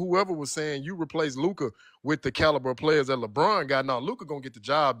Q or whoever was saying you replace Luka with the caliber of players that LeBron got. Now Luka gonna get the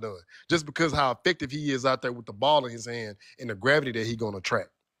job done just because how effective he is out there with the ball in his hand and the gravity that he gonna attract.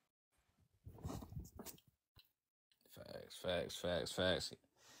 Facts.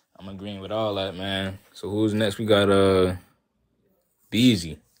 I'm agreeing with all that, man. So who's next? We got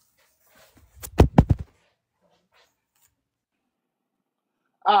Beezy.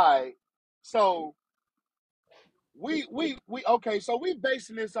 All right, so we okay. So we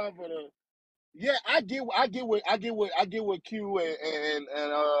basing this off of the yeah. I get what Q and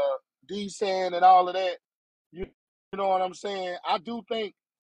D saying and all of that. You know what I'm saying? I do think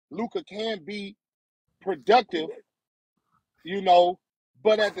Luca can be productive, you know,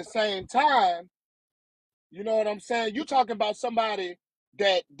 but at the same time, you know what I'm saying? You talking about somebody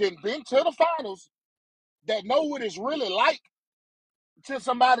that didn't been to the finals, that know what it's really like to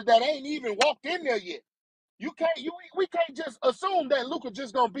somebody that ain't even walked in there yet. We can't just assume that Luka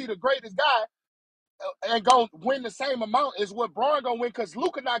just gonna be the greatest guy and gonna win the same amount as what Braun gonna win because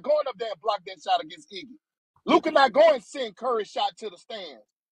Luka not going up there and block that shot against Iggy. Luka not going to send Curry shot to the stands.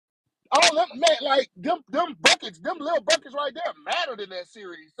 All them man, like them buckets, them little buckets right there mattered in that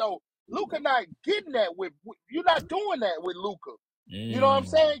series. So Luka not getting that you're not doing that with Luka. You know what I'm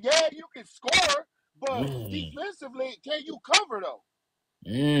saying? Yeah, you can score, but defensively, can you cover though?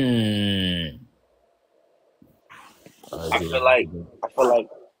 I feel like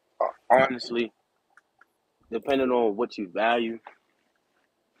honestly, depending on what you value,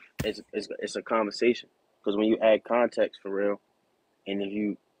 it's a conversation. Because when you add context for real, and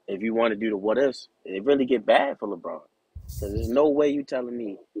if you want to do the what ifs, it really get bad for LeBron. Because there's no way you telling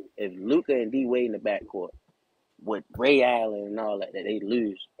me if Luka and D Wade in the backcourt with Ray Allen and all that they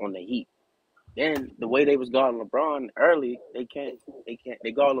lose on the Heat. Then the way they was guarding LeBron early, they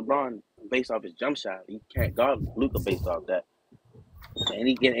guard LeBron based off his jump shot. You can't guard Luka based off that. And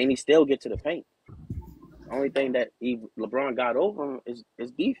he still get to the paint. The only thing that LeBron got over him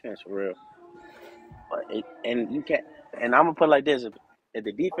is defense for real. And you can't. And I'm gonna put it like this: if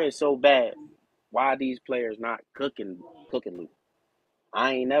the defense is so bad, why are these players not cooking Luka?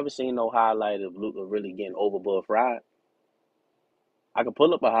 I ain't never seen no highlight of Luka really getting overboard fried. I could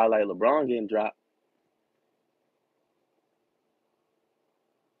pull up a highlight of LeBron getting dropped.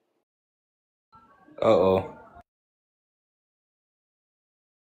 Uh-oh.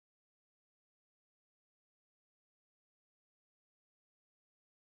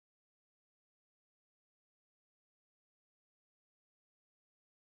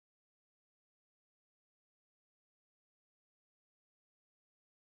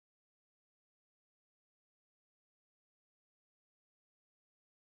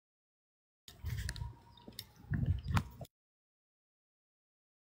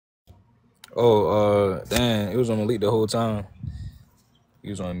 Oh, damn, it was on elite the whole time. He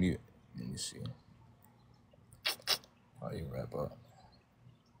was on mute. Let me see. How you wrap up?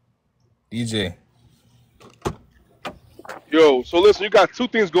 DJ. Yo, so listen, you got two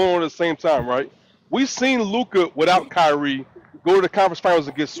things going on at the same time, right? We seen Luka without Kyrie go to the conference finals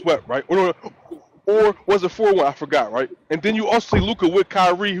and get swept, right? Or was it 4-1? I forgot, right? And then you also see Luka with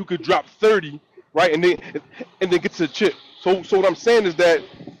Kyrie who could drop 30, right? And then get to the chip. So what I'm saying is that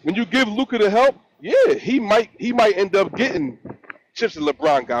when you give Luka the help, yeah, he might end up getting chips that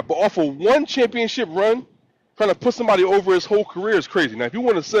LeBron got. But off of one championship run, trying to put somebody over his whole career is crazy. Now, if you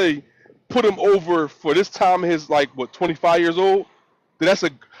want to say put him over for this time, his 25 years old, then that's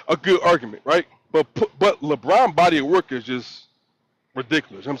a good argument, right? But LeBron body of work is just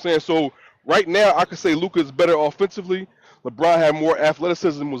ridiculous. You know what I'm saying? So right now, I could say Luka is better offensively. LeBron had more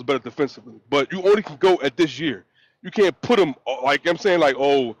athleticism, was better defensively. But you only can go at this year. You can't put him all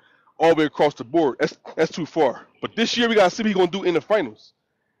the way across the board. That's too far. But this year we gotta see what he's gonna do in the finals.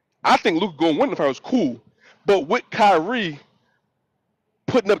 I think Luka gonna win the finals, cool. But with Kyrie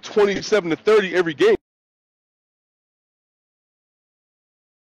putting up 27 to 30 every game.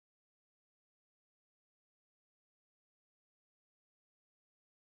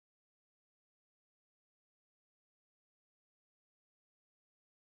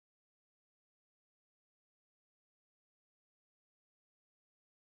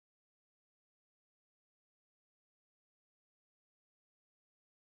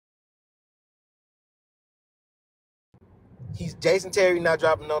 He's Jason Terry not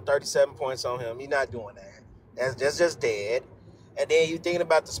dropping no 37 points on him. He's not doing that. That's just dead. And then you thinking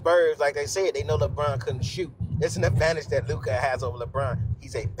about the Spurs, like they said, they know LeBron couldn't shoot. It's an advantage that Luka has over LeBron.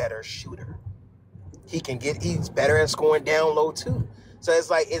 He's a better shooter. He's better at scoring down low too. So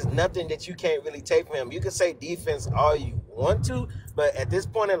it's nothing that you can't really take from him. You can say defense all you want to, but at this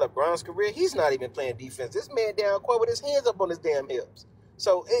point in LeBron's career, he's not even playing defense. This man down court with his hands up on his damn hips.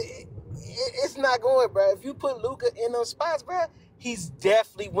 So it's not going, bro. If you put Luka in those spots, bro, he's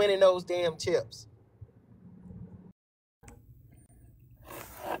definitely winning those damn chips.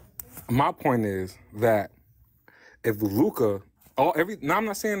 My point is that if Luka, now I'm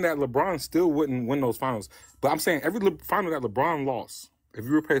not saying that LeBron still wouldn't win those finals, but I'm saying every final that LeBron lost, if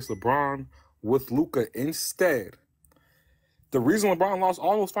you replace LeBron with Luka instead, the reason LeBron lost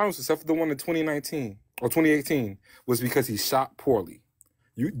all those finals except for the one in 2019 or 2018 was because he shot poorly.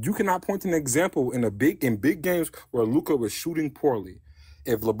 You cannot point to an example in big games where Luka was shooting poorly.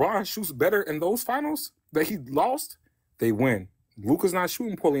 If LeBron shoots better in those finals that he lost, they win. Luka's not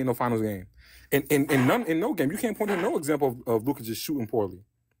shooting poorly in the finals game. In no game, you can't point to no example of Luka just shooting poorly.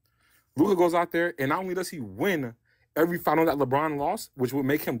 Luka goes out there, and not only does he win every final that LeBron lost, which would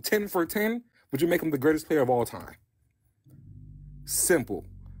make him 10 for 10, which would make him the greatest player of all time. Simple.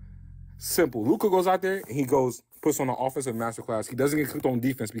 Luka goes out there, and he puts on an offensive masterclass. He doesn't get cooked on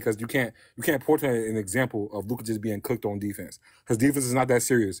defense because you can't portray an example of Luka just being cooked on defense. Because defense is not that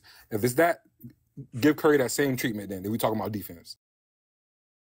serious. If it's that, give Curry that same treatment then. Then we talking about defense.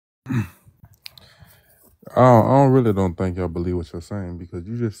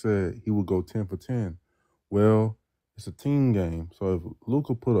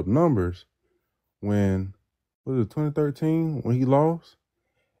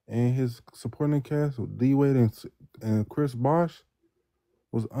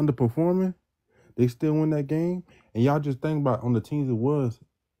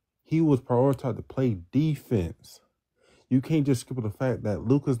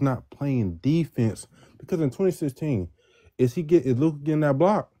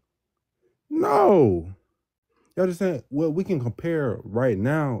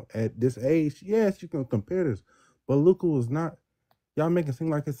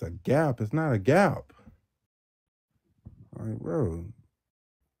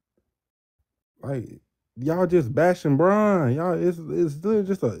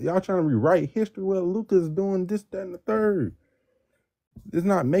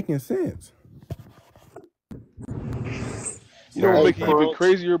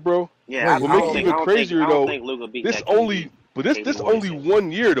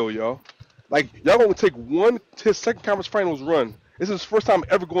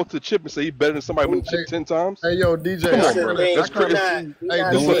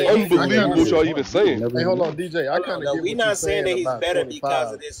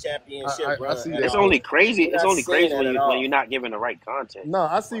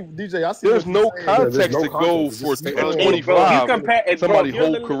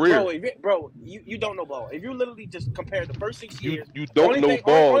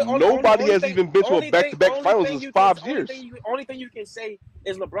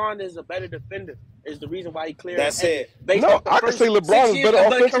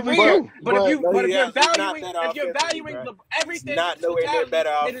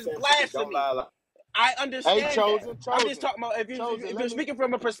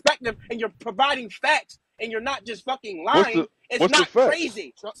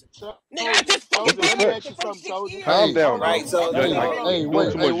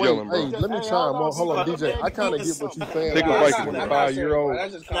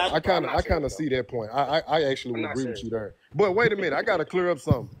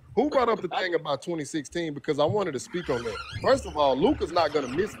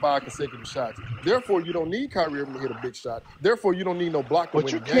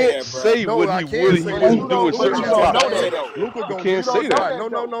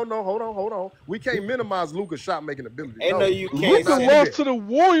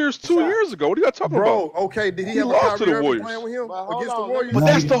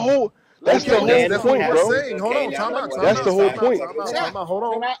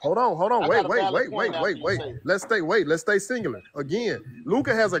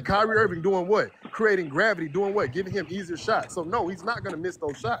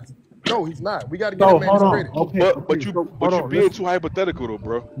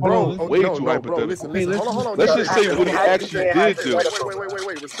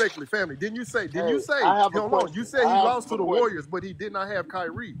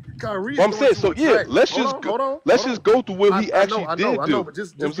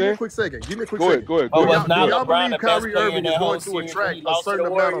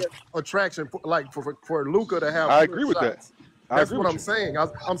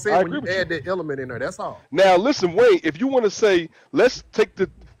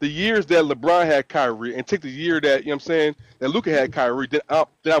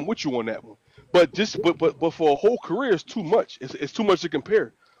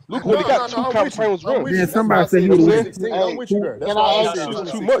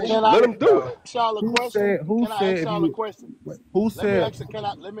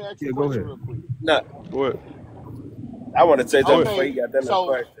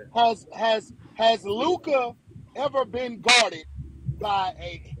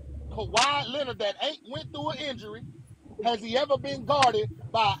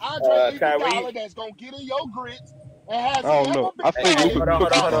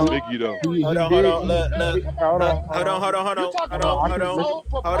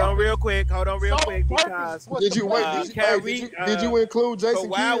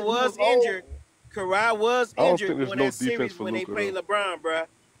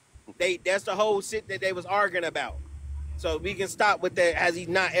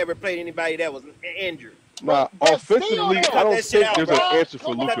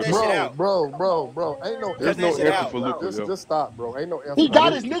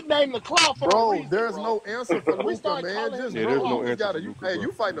 Luka, start man. calling him Just Yeah, bro, there's slow. you no just answer gotta for you. Luca, Hey, bro.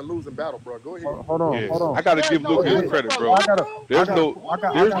 you fighting a losing battle, bro. Go ahead. Hold on, Yeah, hold on. I gotta There's give no Luca his answer credit, for bro. I got a, Luca. I There's got a, no, What I are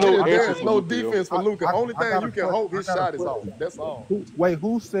got, we I there's got, no There, talking I got, there answer is for no Luca, yo. defense for Luka. Only I thing got a you can question. hope I his got a shot is question. off. That's all. Wait,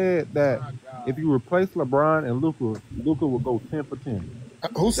 who said that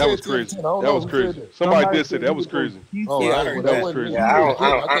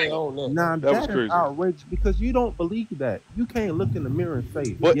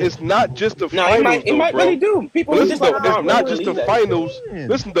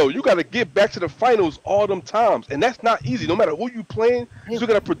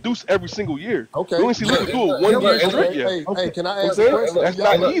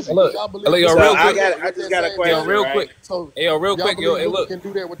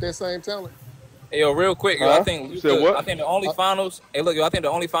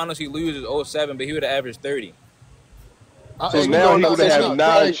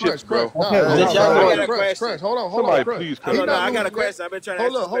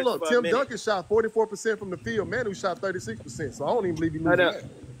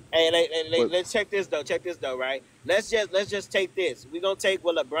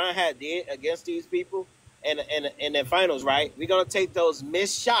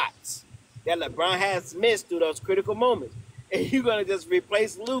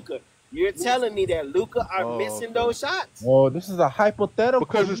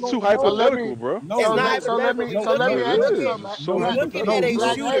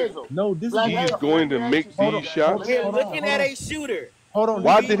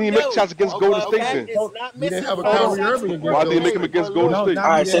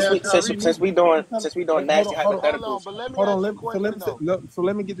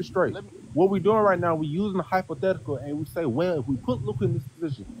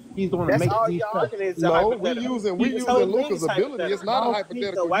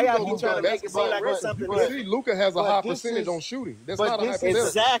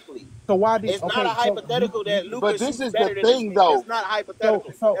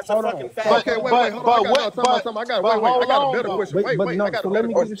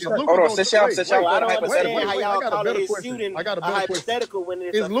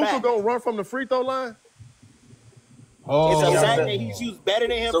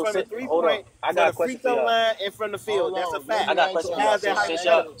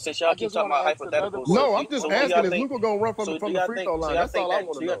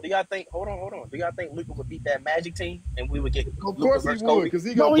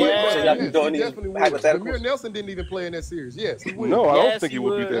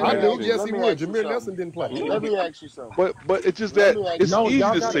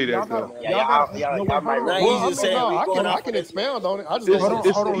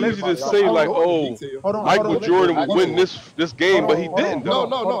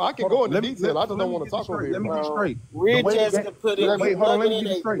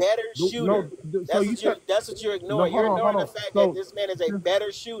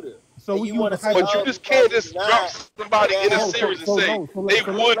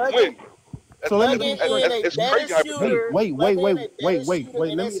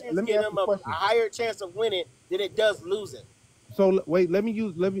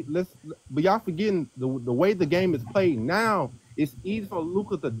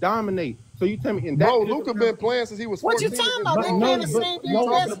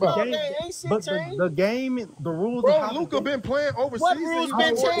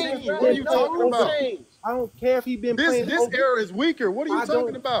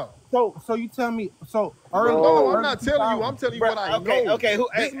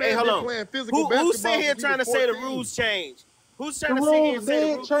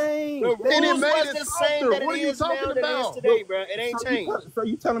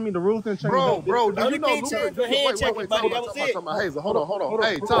That was it. Hazel. Hold on.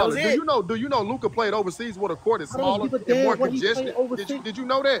 Hey, That Tyler, was it. do you know Luka played overseas where the court is I don't smaller give a and damn more what he played congested? overseas. Did you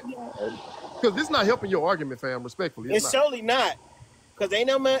know that? Because this not helping your argument, fam. Respectfully, It's not. surely not. Because ain't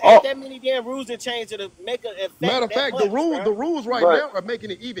that many damn rules that change to make an effect. Matter of fact, much, the rules right But- now are making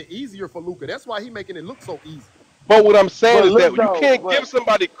it even easier for Luka. That's why he's making it look so easy. But what I'm saying But is look, that you though, can't but- give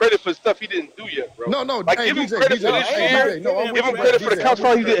somebody credit for stuff he didn't do yet, bro. No, Like, hey, give him DJ, credit for DJ, this hey, year. DJ, no, I'm Give with him you credit there, for the DJ, I'm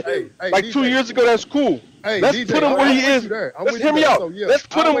conference with he you did. there. Hey, Like DJ. 2 years ago, that's cool. Hey, Let's DJ, put him I'm where he with is. you there. I'm Let's with hear you me there. out. So, yeah, Let's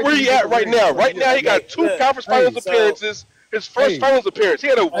put I'll him wait where till he you get at the right ring. now. So, Right yeah. now, he got two Look, conference hey, finals so- appearances. His first Hey. finals appearance. He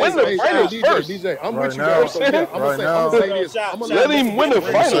had to win the Hey, finals DJ, first. DJ, I'm Right with you now- there. So, yeah, I'm right gonna now- say this. Shot, I'm gonna let him win the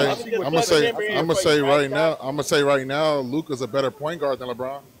ring. finals. I see what I'm you're saying. gonna say right now, Luka's a better point guard than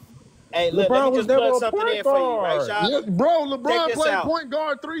LeBron. Hey, look, LeBron let me was just never plug a something point in for you, right, guard. Shot? Yeah, bro, LeBron this played out. point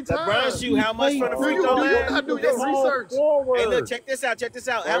guard 3 LeBron times. shoot how much from the Do free you throw not line? do your research? Hey, look, check this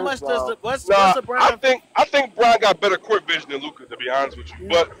out. How much does what's Nah, LeBron? I think Brian got better court vision than Luka, to be honest with you.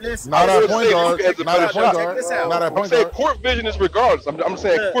 But Listen, Not I at would point say guard. Luka has a Not better at point shot. guard. Check this out. Not at I'm point saying guard. court vision is regardless. I'm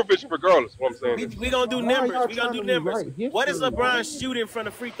saying Look. court vision regardless. What I'm saying. We gonna do Why numbers. y'all We gonna trying do to numbers. rewrite What is history, LeBron man? shooting from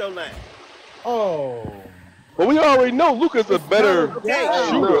the free throw line?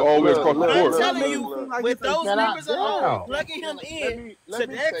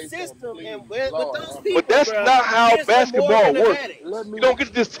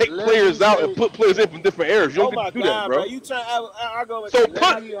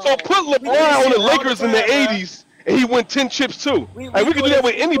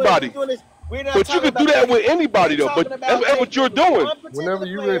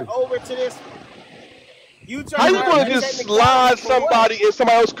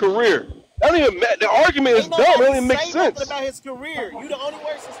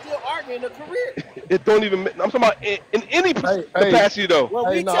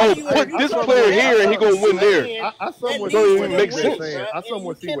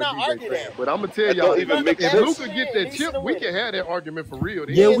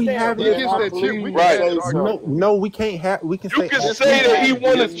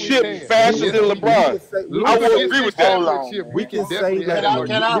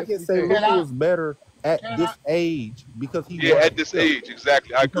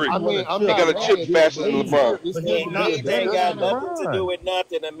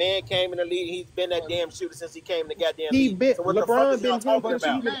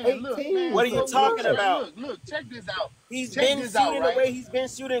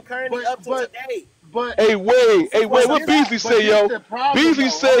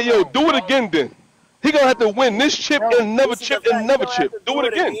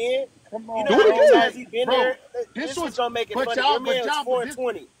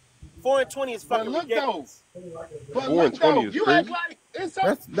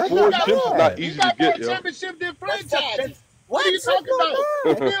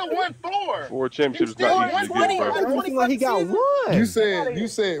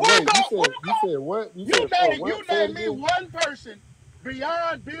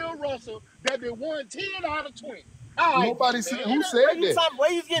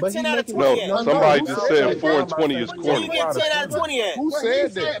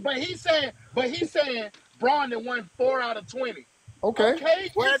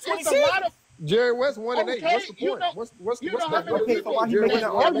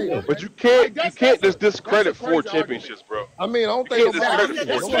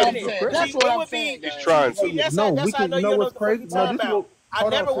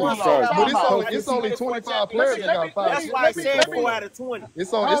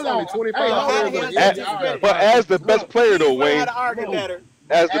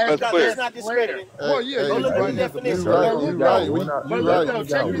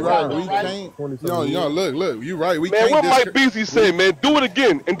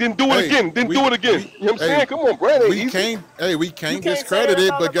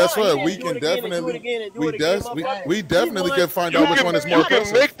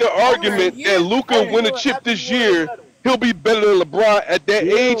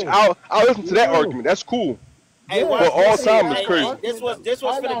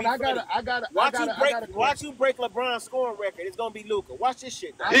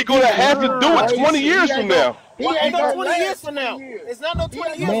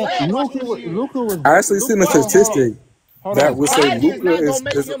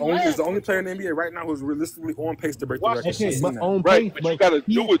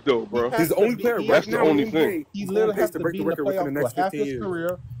 player he right has That's the to now in only the be thing. NBA, he he's on literally pace has to to break be the in the record within the playoffs for next half 15 his years.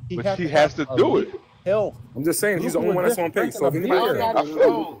 career. He But has he to have has to do it. elite health. I'm just saying he's the Luka only was one that's just on pace. drinking So a if anybody Y'all beer. can't gotta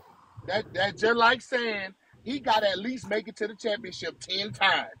do it, know that just like saying he gotta at least make it to the championship 10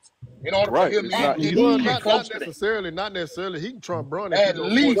 times in order for Right. him It's to At not even easy. well, get not close not to that. necessarily, not necessarily. He can trump Bron if he At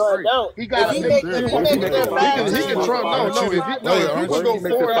go four No, least it straight. don't. he If Not gotta he make make it if to necessarily. he what if the he make it makes it there championship. He 5 5 can he times can and times, goes trump. bro, No, we 5 no. gonna If straight? he, find no, out. if he We can What if gonna go he figure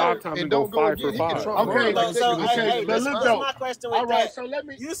makes it it four out. 5 times and and go don't go 5 again, for he can 5? trump Okay, Bron. Like So technically okay, hey, technically, but that's listen, look this is fine. though. my question All with right, that. so let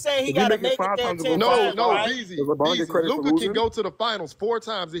me. You say he If he gotta make it make it 5 there times and go 10 No, five for times, no, 5, right? Beezy, does LeBron get Beezy. credit for Luca can losing? go to the finals 4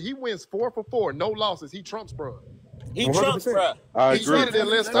 times. If he wins 4 for 4, no losses, he trumps Bron. He trumps, 100%. bro. I He He did agree. it in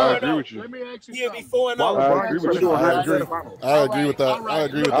he'll be less I 4 and time. agree 0. with you. Let me ask you He'll be something. 4 and Why 0. Let me LeBron agree ask you can with do you. something, it right? in the Okay. finals? I All agree right, with that. all I right.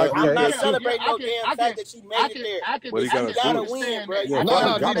 agree with Look, that. I'm Okay. not yeah, yeah, celebrating no damn fact that she But made it there. he She gotta do gotta it. win, understand bro. that. Yeah, You I No, can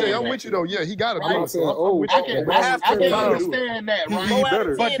gotta no, LeBron got to DJ, win. win I'm understand that with you that, though. shit. Yeah, he got to I'm do right? not it. saying, I'm with oh, I you. can, Over I, LeBron half was of I the ten can time. times. understand that, He right? be 4 out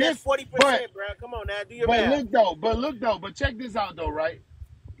of better. But 10, that's this, 40%, bro. Come on now, do your but math. look though, but check this out though, right?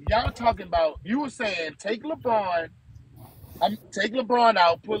 Y'all talking about you were saying take LeBron, take LeBron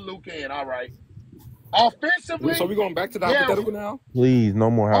out, put Luka in. All right. So Offensively, we going back to the yeah. hypothetical now? Please,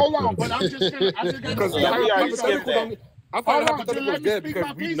 no more Hold on, but hypothetical. I'm just finna. I just got to Because speak Yeah, the my we already piece on skipped this. hypothetical that. don't. I thought Hold the on, just hypothetical let was me dead speak because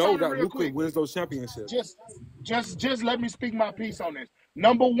my we piece know on it that real Luka quick. wins those championships. Just let me speak my piece on this.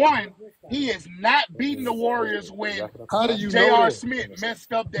 Number one, he is not beating the Warriors when How do you know J.R. that? Smith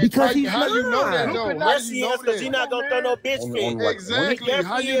messed up that Because trade. he's How you know that not. Luka though? not. How do Yes, you he know is, because he's that? not Come gonna on, throw no man. bitch On fit. like He Exactly.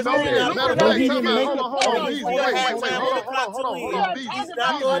 How definitely you is know not. Man, that? Luka Matter Luka of don't not fact, even time even out. make Hold the on, hold on, playoffs Beezy. or Wait, have wait, wait. time Hold on the on, hold on, clock to hold on, hold win. on, not Beezy. talking He's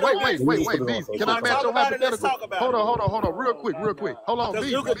not about Beezy, doing no no wait, wait, bitch bitch wait, fit. wait, fit. Beezy. Can So I match talk your about it. Let's hypothetical? talk about Hold it. on, hold on, hold on. Real quick, real quick. Hold on, that.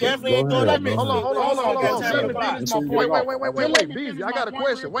 Okay, Beezy. okay. Beezy. Go So ahead, let me go Hold on, ahead. hold on, We hold ain't on, even hold got on, time let on the me Beezy. clock. finish my Wait, point. wait, wait, wait, wait, Just let wait, me Beezy. finish I my got a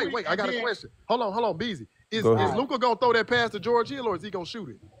point real question. Wait, quick, wait, I and got a then question. Hold on, Beezy. All Is right. Luka gonna throw that pass to George Hill or is he gonna shoot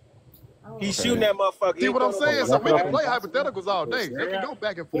it? He's shooting Okay. that motherfucker. He See ain't what I'm throwing no saying? motherfucking So Wrap it we up can pass. and play hypotheticals all day. They can go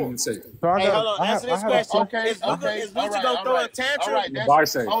back and forth. so Hey, hold on. Answer I this had a question: question. okay, Is Luka okay, is Luka gonna all throw a right, all tantrum? right. That's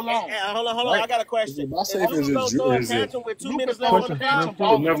hold on. Hold on. I got a question. Is Hold Luka on. gonna throw a tantrum with 2 minutes left on Throws the Question real clock? tantrums quick.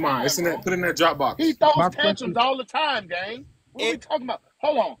 all the Never mind. time, It's in that. bro. Put it in that He Dropbox. throws My question. tantrums all the time, gang. What are we It talking about?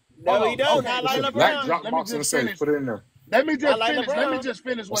 Hold on, no, he don't. Okay, Not like It's a let me black LeBron. just let me Dropbox in the just safe. finish. Put it in there. Not like Let me LeBron. just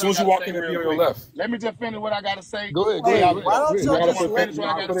finish As what soon I as you gotta walk say in, it'll be real on your quick. left. Let me just finish what I gotta say. Go ahead, go See, ahead, I, go ahead. let, Go ahead. You I gotta just want put to that. finish You what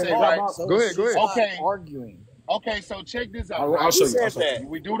I gotta gotta put it in say, the right? Dropbox. Go ahead, go ahead. Okay, okay. So check this out, I'll right? Who show you. I'll said show you. that?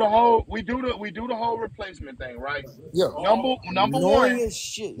 We do the whole replacement thing, right? Yeah. Number one,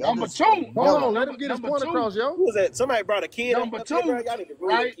 number two, Hold on. Let him get his point two, across, yo. Who was that? Somebody brought a kid number up here, bro. two, Y'all need to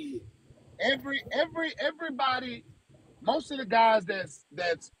rule your right? kid. Everybody, most of the guys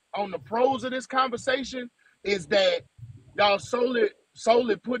that's on the pros of this conversation is that y'all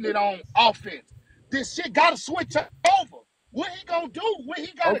solely putting it on offense. This shit gotta switch over. What he gonna do when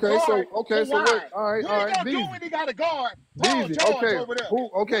he got to guard So look, Kawhi? What he all right, gonna do Beezy. when he got to guard Paul Beezy. George Okay. over there?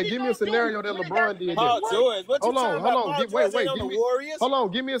 Who What okay, he give me a gonna do scenario that when he got LeBron did then. Paul what? George. What you talking Hold about? on. Paul George ain't on the Warriors. Hold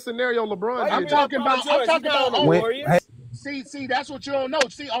on, give me a scenario LeBron Why you did I'm bring then. up talking Paul about. I'm George? He's talking not about on the on When the. hey, Warriors. See, that's what you don't know.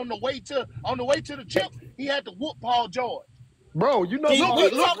 See, on the way to the chip, he had to whoop Paul George. Bro, you know See, Paul we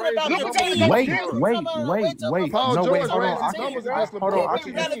George talking raised about his the Luka numbers finna team. go against wait, get him. We LeBron. talking wait, about wait, wait till wait. Paul motherfuckers No, finish wait, George hold talking on. raised the his I team, numbers bro. against hold on. LeBron It I with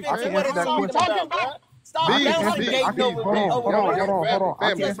ain't two can rings, relevant I to can fam. what answer it's What that are we talking question. talking about, bro. about? Stop I can bouncing answer Beezy. I can Dayton hold on, over hold on, hold Warriors, on, bro. hold on.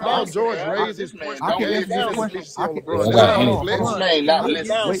 I Fam, can if Just answer that Paul bounce question. it, George bro. raised his This man points I per don't can game answer listen. this defensively question. efficiency I on can LeBron. hold That's on, not hold no on, hold flex. on. This man not Just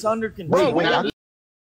listening. Wait, bounce it. wait, Not I